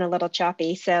know it's been a little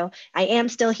choppy. So I am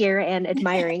still here and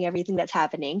admiring everything that's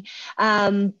happening.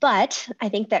 But I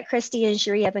think that Christy and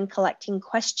Cherie have been collecting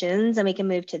questions, and we can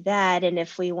move to that. And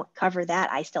if we cover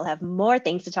that, I still have more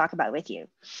things to talk about with you.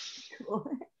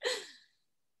 Cool.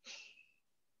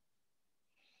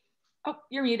 Oh,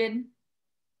 you're muted.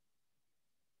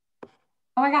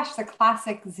 Oh my gosh, the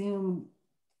classic Zoom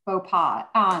faux pas.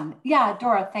 Yeah,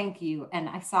 Dora, thank you. And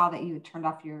I saw that you had turned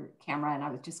off your camera, and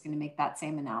I was just going to make that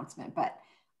same announcement. But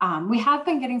we have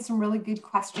been getting some really good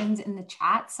questions in the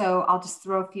chat, so I'll just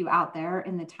throw a few out there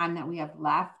in the time that we have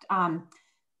left.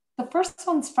 The first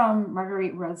one's from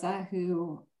Marguerite Rosa,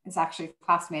 who is actually a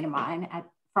classmate of mine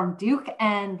from Duke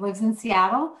and lives in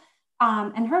Seattle.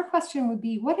 And her question would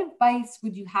be, what advice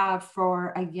would you have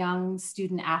for a young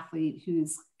student athlete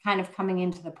who's kind of coming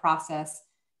into the process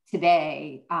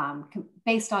today,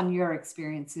 based on your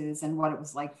experiences and what it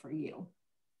was like for you?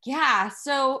 Yeah,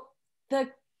 so the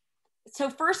so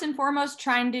first and foremost,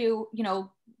 trying to,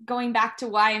 going back to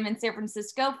why I'm in San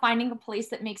Francisco, finding a place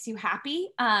that makes you happy,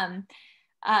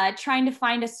 trying to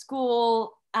find a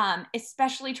school,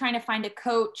 especially trying to find a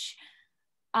coach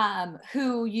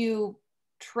who you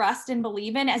trust and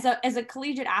believe in. As a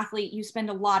collegiate athlete, you spend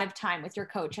a lot of time with your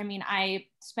coach. I mean, I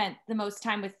spent the most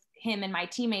time with him and my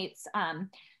teammates.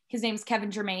 His name's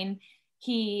Kevin Germain.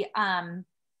 They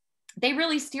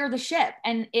really steer the ship.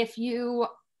 And if you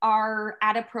are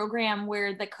at a program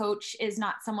where the coach is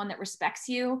not someone that respects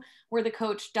you, where the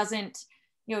coach doesn't,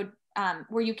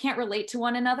 where you can't relate to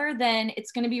one another, then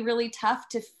it's going to be really tough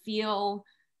to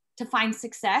find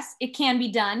success. It can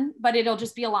be done, but it'll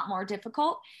just be a lot more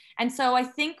difficult. And so I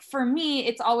think for me,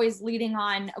 it's always leading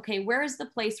on, okay, where is the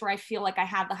place where I feel like I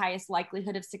have the highest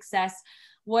likelihood of success?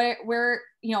 Where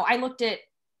I looked at,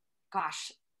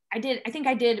 I think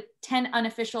I did 10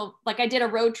 unofficial, like I did a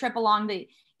road trip along the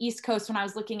East Coast when I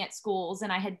was looking at schools,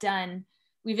 and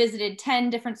we visited 10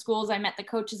 different schools. I met the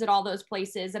coaches at all those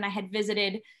places, and I had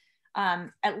visited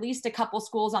at least a couple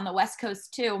schools on the West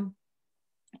Coast too.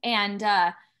 And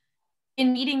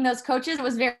in meeting those coaches, it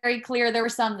was very clear there were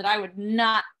some that I would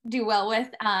not do well with.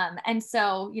 And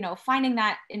so, finding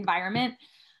that environment.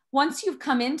 Once you've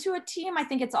come into a team, I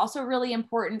think it's also really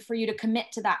important for you to commit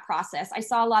to that process. I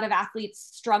saw a lot of athletes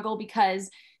struggle because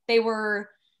they would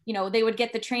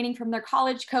get the training from their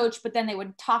college coach, but then they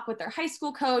would talk with their high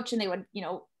school coach, and they would,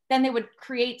 then they would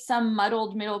create some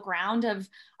muddled middle ground of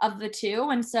the two.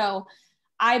 And so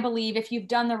I believe if you've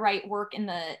done the right work in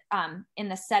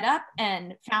the setup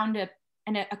and found a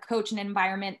coach and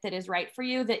environment that is right for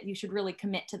you, that you should really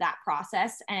commit to that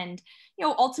process. And,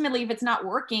 ultimately, if it's not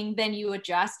working, then you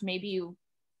adjust, maybe you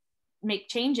make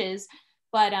changes,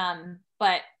 but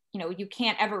you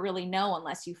can't ever really know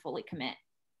unless you fully commit.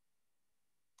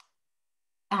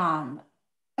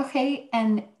 Okay.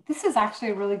 And this is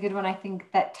actually a really good one. I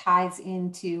think that ties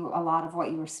into a lot of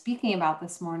what you were speaking about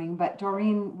this morning, but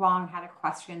Doreen Wong had a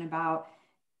question about,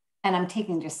 and I'm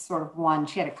taking just sort of one,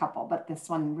 she had a couple, but this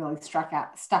one really stuck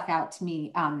out to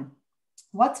me.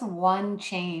 What's one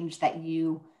change that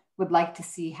you would like to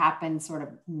see happen sort of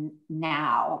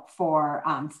now for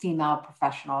female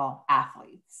professional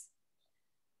athletes?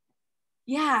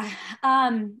 Yeah.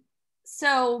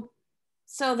 So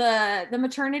the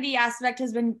maternity aspect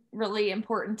has been really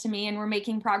important to me, and we're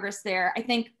making progress there. I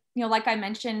think, like I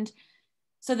mentioned,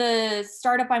 so the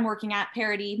startup I'm working at,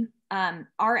 Parity,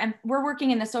 we're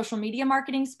working in the social media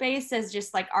marketing space as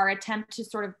just like our attempt to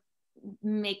sort of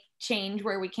make change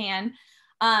where we can.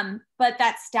 But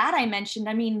that stat I mentioned,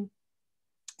 I mean,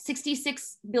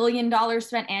 $66 billion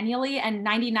spent annually, and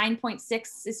 99.6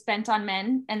 is spent on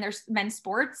men and there's men's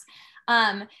sports.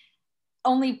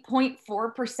 Only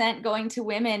 0.4% going to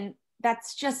women.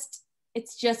 It's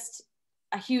just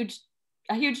a huge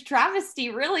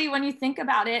travesty, really, when you think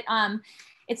about it.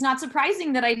 It's not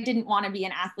surprising that I didn't want to be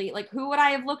an athlete. Like, who would I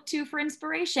have looked to for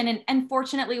inspiration? And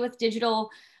fortunately, with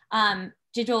digital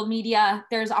media,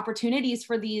 there's opportunities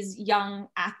for these young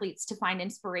athletes to find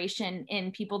inspiration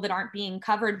in people that aren't being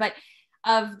covered. But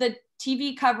of the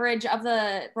TV coverage, of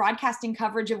the broadcasting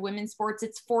coverage of women's sports,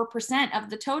 it's 4% of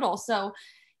the total. So,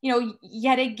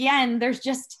 yet again, there's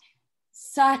just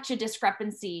such a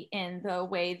discrepancy in the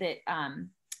way that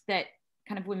that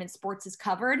kind of women's sports is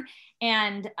covered.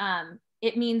 And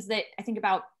it means that I think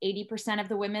about 80% of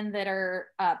the women that are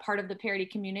part of the Parity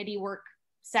community work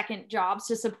second jobs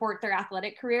to support their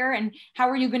athletic career. And how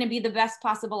are you going to be the best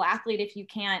possible athlete if you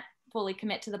can't fully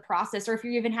commit to the process, or if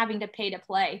you're even having to pay to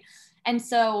play? And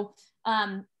so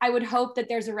I would hope that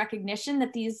there's a recognition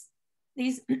that these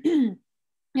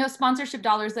sponsorship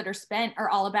dollars that are spent are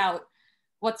all about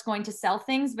what's going to sell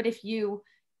things. But if you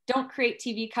don't create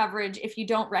TV coverage, if you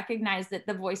don't recognize that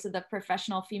the voice of the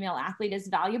professional female athlete is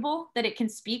valuable, that it can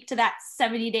speak to that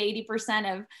 70 to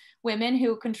 80% of women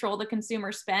who control the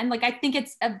consumer spend, like, I think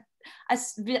it's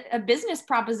a business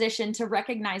proposition to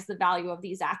recognize the value of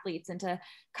these athletes and to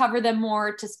cover them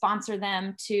more, to sponsor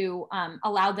them, to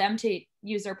allow them to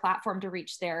use their platform to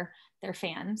reach their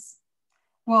fans.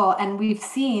 Well, and we've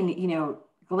seen,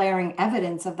 glaring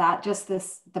evidence of that just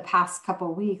the past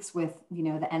couple of weeks with, the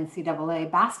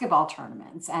NCAA basketball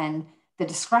tournaments and the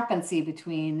discrepancy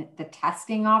between the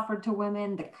testing offered to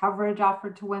women, the coverage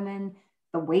offered to women,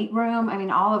 the weight room, I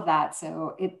mean, all of that.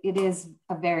 So it is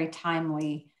a very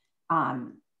timely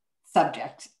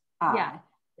subject. Yeah.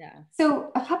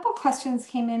 So a couple questions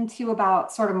came in too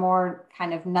about sort of more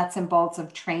kind of nuts and bolts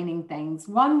of training things.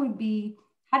 One would be,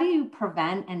 how do you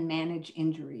prevent and manage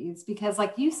injuries? Because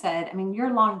like you said, I mean,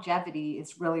 your longevity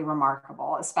is really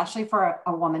remarkable, especially for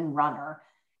a woman runner,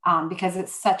 because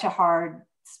it's such a hard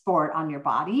sport on your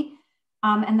body.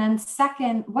 And then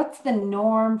second, what's the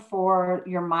norm for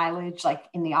your mileage like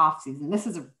in the off season? This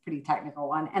is a pretty technical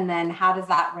one. And then how does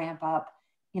that ramp up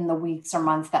in the weeks or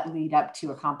months that lead up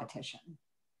to a competition?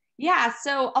 Yeah,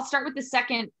 so I'll start with the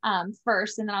second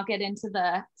first, and then I'll get into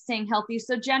the staying healthy.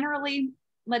 So generally,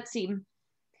 let's see,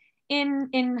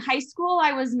 in high school,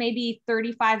 I was maybe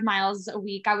 35 miles a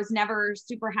week. I was never a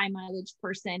super high mileage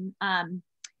person.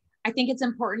 I think it's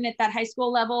important at that high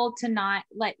school level to not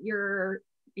let your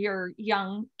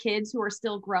young kids who are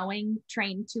still growing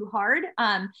train too hard.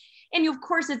 And of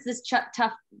course, it's this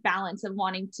tough balance of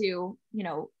wanting to,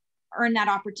 earn that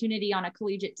opportunity on a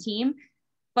collegiate team.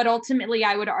 But ultimately,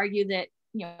 I would argue that,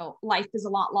 life is a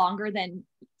lot longer than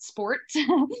sport.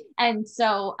 And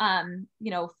so,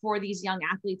 for these young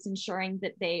athletes, ensuring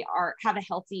that they have a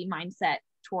healthy mindset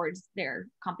towards their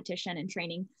competition and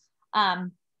training.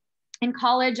 In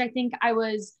college, I think I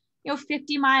was,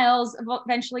 50 miles,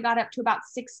 eventually got up to about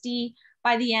 60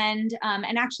 by the end.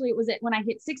 And actually it was when I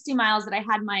hit 60 miles that I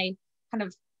had my kind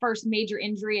of first major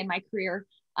injury in my career,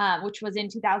 which was in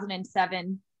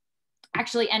 2007.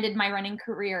 Actually ended my running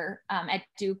career at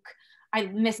Duke. I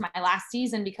missed my last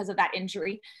season because of that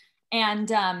injury.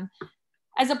 And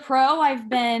as a pro, I've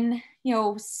been,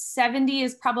 70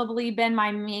 has probably been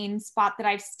my main spot that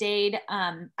I've stayed.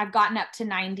 I've gotten up to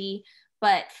 90,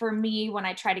 but for me, when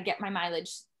I try to get my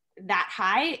mileage that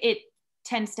high, it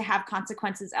tends to have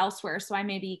consequences elsewhere. So I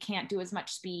maybe can't do as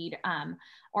much speed,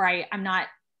 or I'm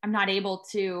not able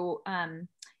to,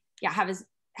 have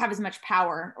as much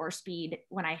power or speed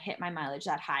when I hit my mileage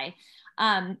that high.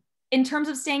 In terms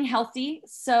of staying healthy,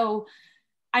 so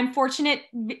I'm fortunate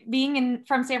being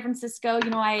from San Francisco.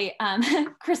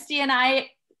 Christy and I,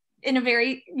 in a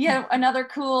very, another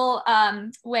cool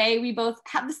way, we both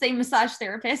have the same massage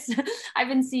therapist. I've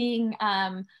been seeing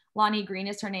Lonnie Green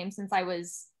is her name since I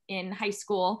was in high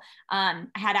school. I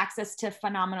had access to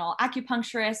phenomenal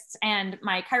acupuncturists, and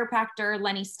my chiropractor,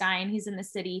 Lenny Stein, he's in the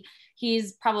city.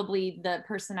 He's probably the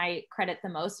person I credit the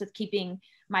most with keeping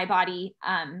my body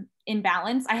in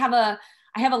balance. I have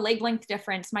a leg length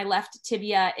difference. My left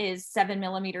tibia is 7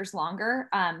 millimeters longer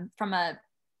from a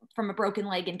broken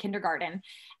leg in kindergarten.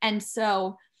 And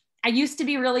so I used to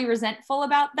be really resentful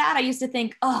about that. I used to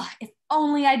think, oh, if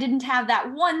only I didn't have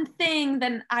that one thing,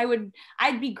 then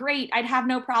I'd be great. I'd have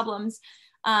no problems.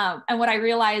 And what I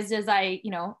realized is I,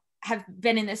 have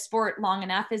been in this sport long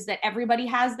enough is that everybody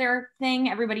has their thing.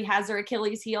 Everybody has their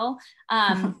Achilles heel.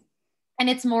 And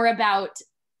it's more about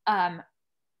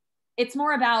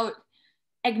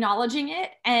acknowledging it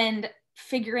and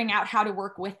figuring out how to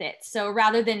work with it. So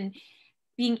rather than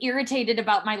being irritated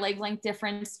about my leg length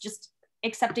difference, just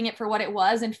accepting it for what it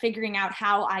was and figuring out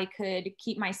how I could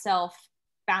keep myself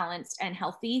balanced and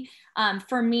healthy.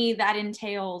 For me, that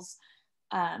entails,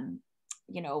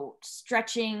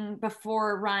 stretching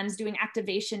before runs, doing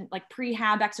activation, like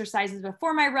prehab exercises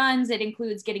before my runs. It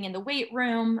includes getting in the weight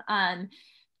room,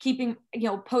 keeping,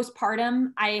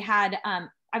 postpartum.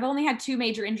 I've only had 2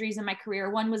 major injuries in my career.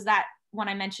 One was that one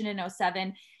I mentioned in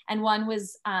 2007, and one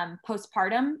was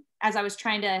postpartum, as I was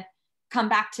trying to come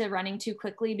back to running too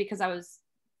quickly because I was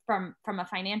from a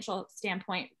financial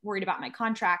standpoint worried about my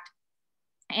contract.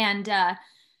 And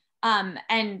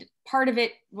part of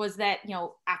it was that,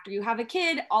 after you have a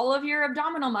kid, all of your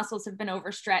abdominal muscles have been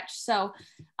overstretched. So,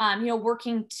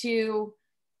 working to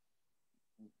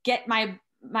get my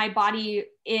body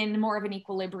in more of an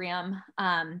equilibrium.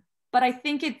 But I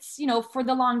think it's, for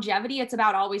the longevity, it's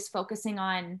about always focusing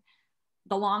on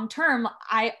the long term.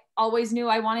 I always knew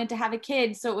I wanted to have a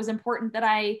kid. So it was important that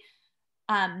I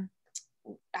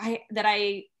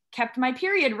kept my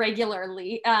period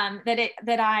regularly,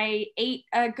 that I ate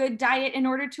a good diet in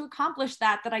order to accomplish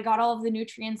that I got all of the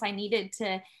nutrients I needed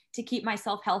to keep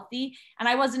myself healthy. And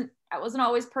I wasn't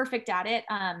always perfect at it,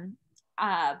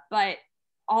 but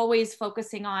always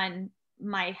focusing on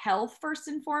my health first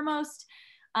and foremost.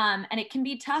 And it can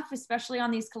be tough, especially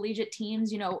on these collegiate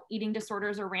teams. Eating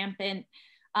disorders are rampant,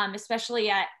 especially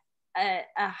at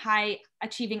a high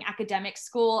achieving academic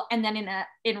school. And then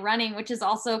in running, which is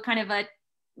also kind of a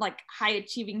like high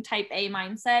achieving type A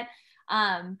mindset.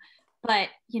 But,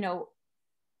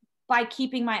 by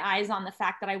keeping my eyes on the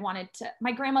fact that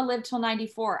my grandma lived till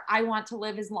 94. I want to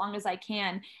live as long as I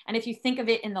can. And if you think of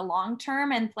it in the long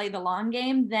term and play the long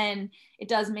game, then it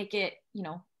does make it,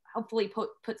 hopefully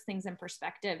puts things in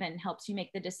perspective and helps you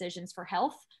make the decisions for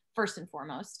health first and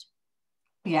foremost.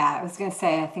 Yeah, I was going to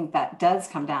say, I think that does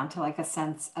come down to like a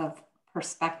sense of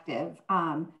perspective.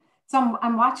 So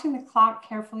I'm watching the clock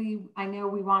carefully. I know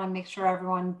we want to make sure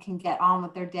everyone can get on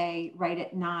with their day right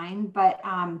at 9, but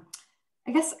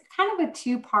I guess kind of a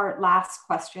 2-part last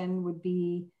question would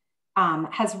be,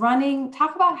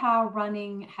 talk about how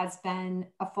running has been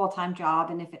a full-time job,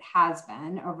 and if it has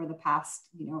been over the past,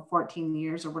 14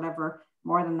 years or whatever,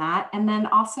 more than that. And then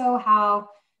also how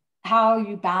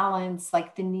you balance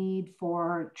like the need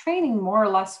for training more or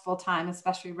less full-time,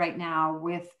 especially right now,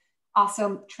 with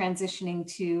also transitioning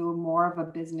to more of a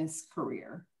business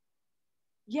career.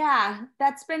 Yeah,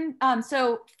 that's been,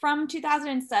 so from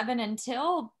 2007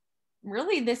 until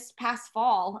really this past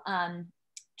fall,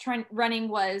 running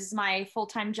was my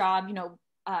full-time job,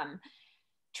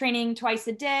 training twice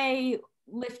a day,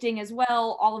 lifting as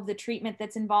well, all of the treatment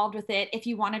that's involved with it. If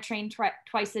you want to train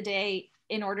twice a day,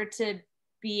 in order to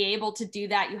be able to do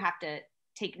that, you have to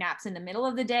take naps in the middle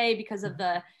of the day because of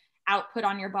the output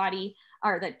on your body,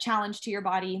 or the challenge to your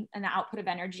body and the output of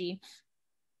energy.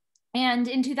 And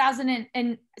in 2000,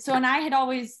 and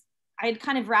I had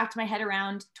kind of wrapped my head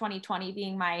around 2020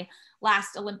 being my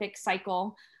last Olympic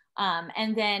cycle.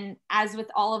 And then, as with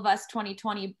all of us,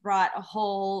 2020 brought a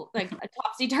whole, like a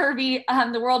topsy-turvy,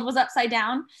 the world was upside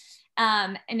down.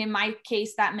 And in my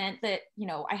case, that meant that,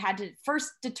 I had to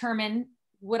first determine,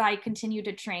 would I continue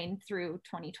to train through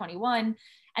 2021?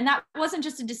 And that wasn't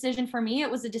just a decision for me, it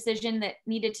was a decision that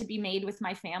needed to be made with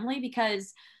my family,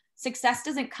 because success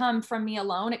doesn't come from me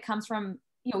alone. It comes from,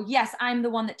 yes, I'm the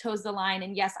one that toes the line,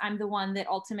 and yes, I'm the one that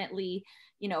ultimately,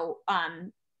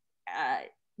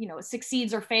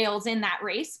 succeeds or fails in that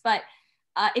race. But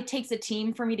it takes a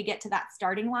team for me to get to that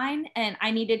starting line, and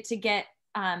I needed to get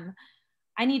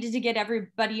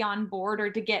everybody on board, or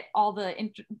to get all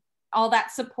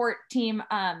that support team,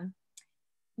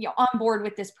 on board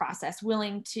with this process,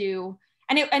 willing to,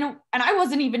 and I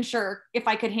wasn't even sure if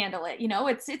I could handle it.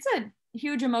 It's a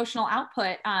huge emotional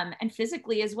output, and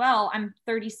physically as well. I'm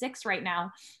 36 right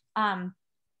now.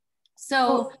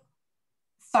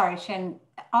 Sorry, Shannon.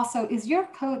 Also, is your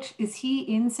coach, is he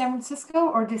in San Francisco,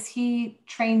 or does he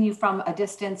train you from a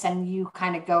distance and you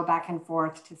kind of go back and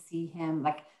forth to see him?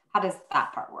 Like, how does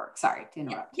that part work? Sorry to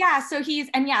interrupt. Yeah. So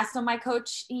my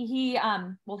coach,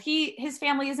 his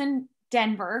family is in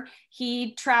Denver.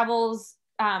 He travels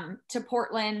to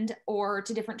Portland or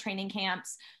to different training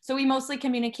camps. So we mostly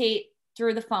communicate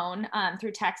through the phone,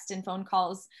 through text and phone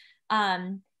calls.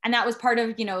 And that was part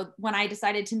of, when I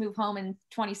decided to move home in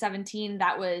 2017,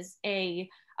 that was a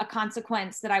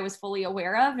consequence that I was fully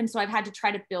aware of. And so I've had to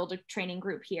try to build a training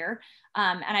group here.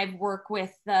 And I've worked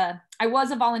with I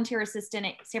was a volunteer assistant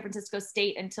at San Francisco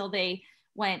State until they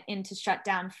went into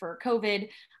shutdown for COVID.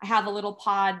 I have a little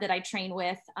pod that I train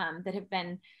with, that have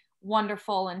been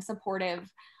wonderful and supportive.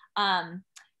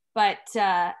 But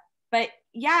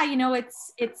yeah,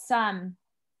 it's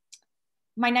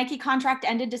my Nike contract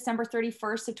ended December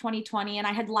 31st of 2020, and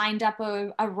I had lined up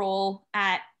a role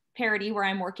at Parity, where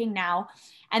I'm working now.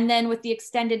 And then with the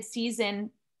extended season,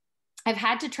 I've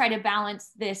had to try to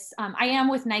balance this. I am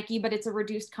with Nike, but it's a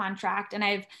reduced contract, and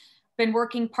I've been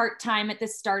working part-time at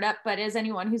this startup, but as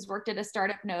anyone who's worked at a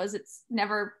startup knows, it's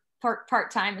never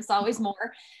part-time, it's always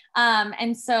more.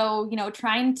 And so,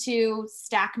 trying to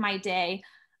stack my day,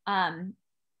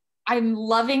 I'm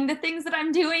loving the things that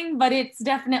I'm doing, but it's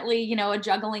definitely, a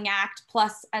juggling act,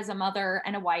 plus as a mother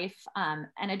and a wife, and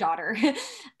a daughter.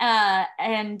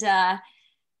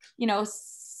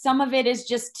 Some of it is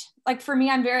just like, for me,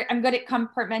 I'm good at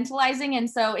compartmentalizing. And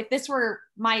so if this were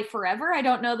my forever, I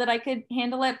don't know that I could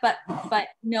handle it, but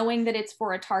knowing that it's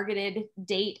for a targeted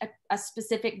date, a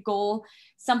specific goal,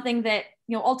 something that,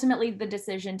 ultimately the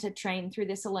decision to train through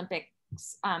this Olympics,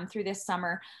 through this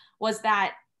summer, was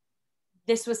that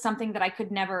this was something that I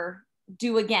could never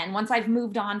do again. Once I've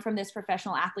moved on from this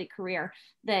professional athlete career,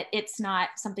 that it's not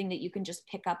something that you can just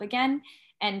pick up again.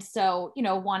 And so,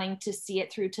 wanting to see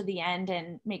it through to the end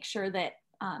and make sure that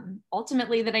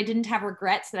ultimately that I didn't have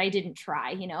regrets that I didn't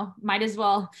try, might as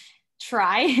well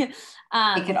try.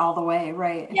 Take it all the way,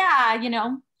 right?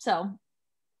 Yeah, so.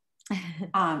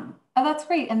 Oh, that's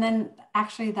great. And then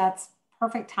actually that's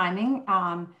perfect timing.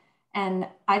 And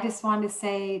I just wanted to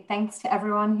say thanks to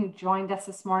everyone who joined us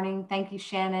this morning. Thank you,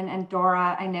 Shannon and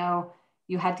Dora. I know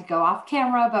you had to go off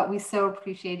camera, but we so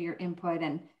appreciate your input.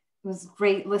 And it was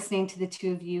great listening to the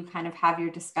two of you kind of have your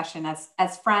discussion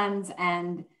as friends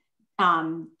and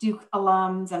Duke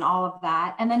alums and all of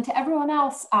that. And then to everyone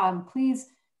else, please,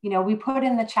 we put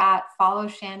in the chat, follow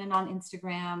Shannon on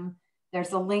Instagram.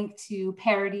 There's a link to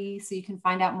Parity, so you can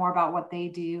find out more about what they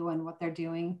do and what they're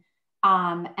doing.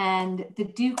 And the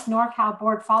Duke NorCal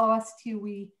board, follow us too.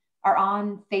 We are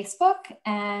on Facebook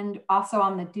and also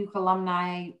on the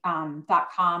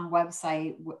DukeAlumni.com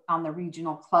website on the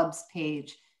regional clubs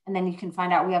page. And then you can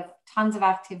find out, we have tons of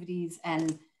activities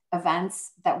and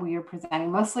events that we are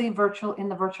presenting, mostly virtual, in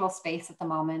the virtual space at the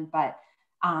moment, but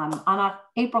On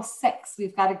April 6th,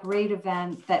 we've got a great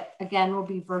event that, again, will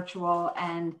be virtual,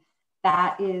 and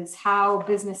that is how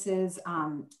businesses,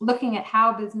 looking at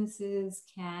how businesses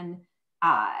can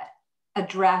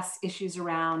address issues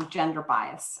around gender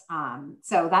bias.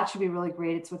 So that should be really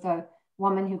great. It's with a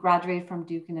woman who graduated from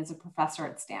Duke and is a professor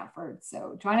at Stanford.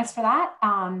 So join us for that.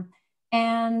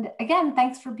 And again,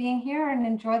 thanks for being here, and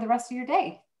enjoy the rest of your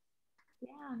day.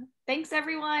 Yeah, thanks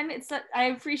everyone. I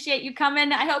appreciate you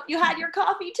coming. I hope you had your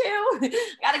coffee too.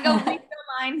 Gotta go refill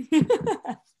mine.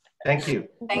 Thank you.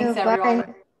 Thanks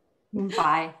everyone.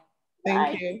 Bye.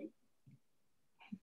 Thank you.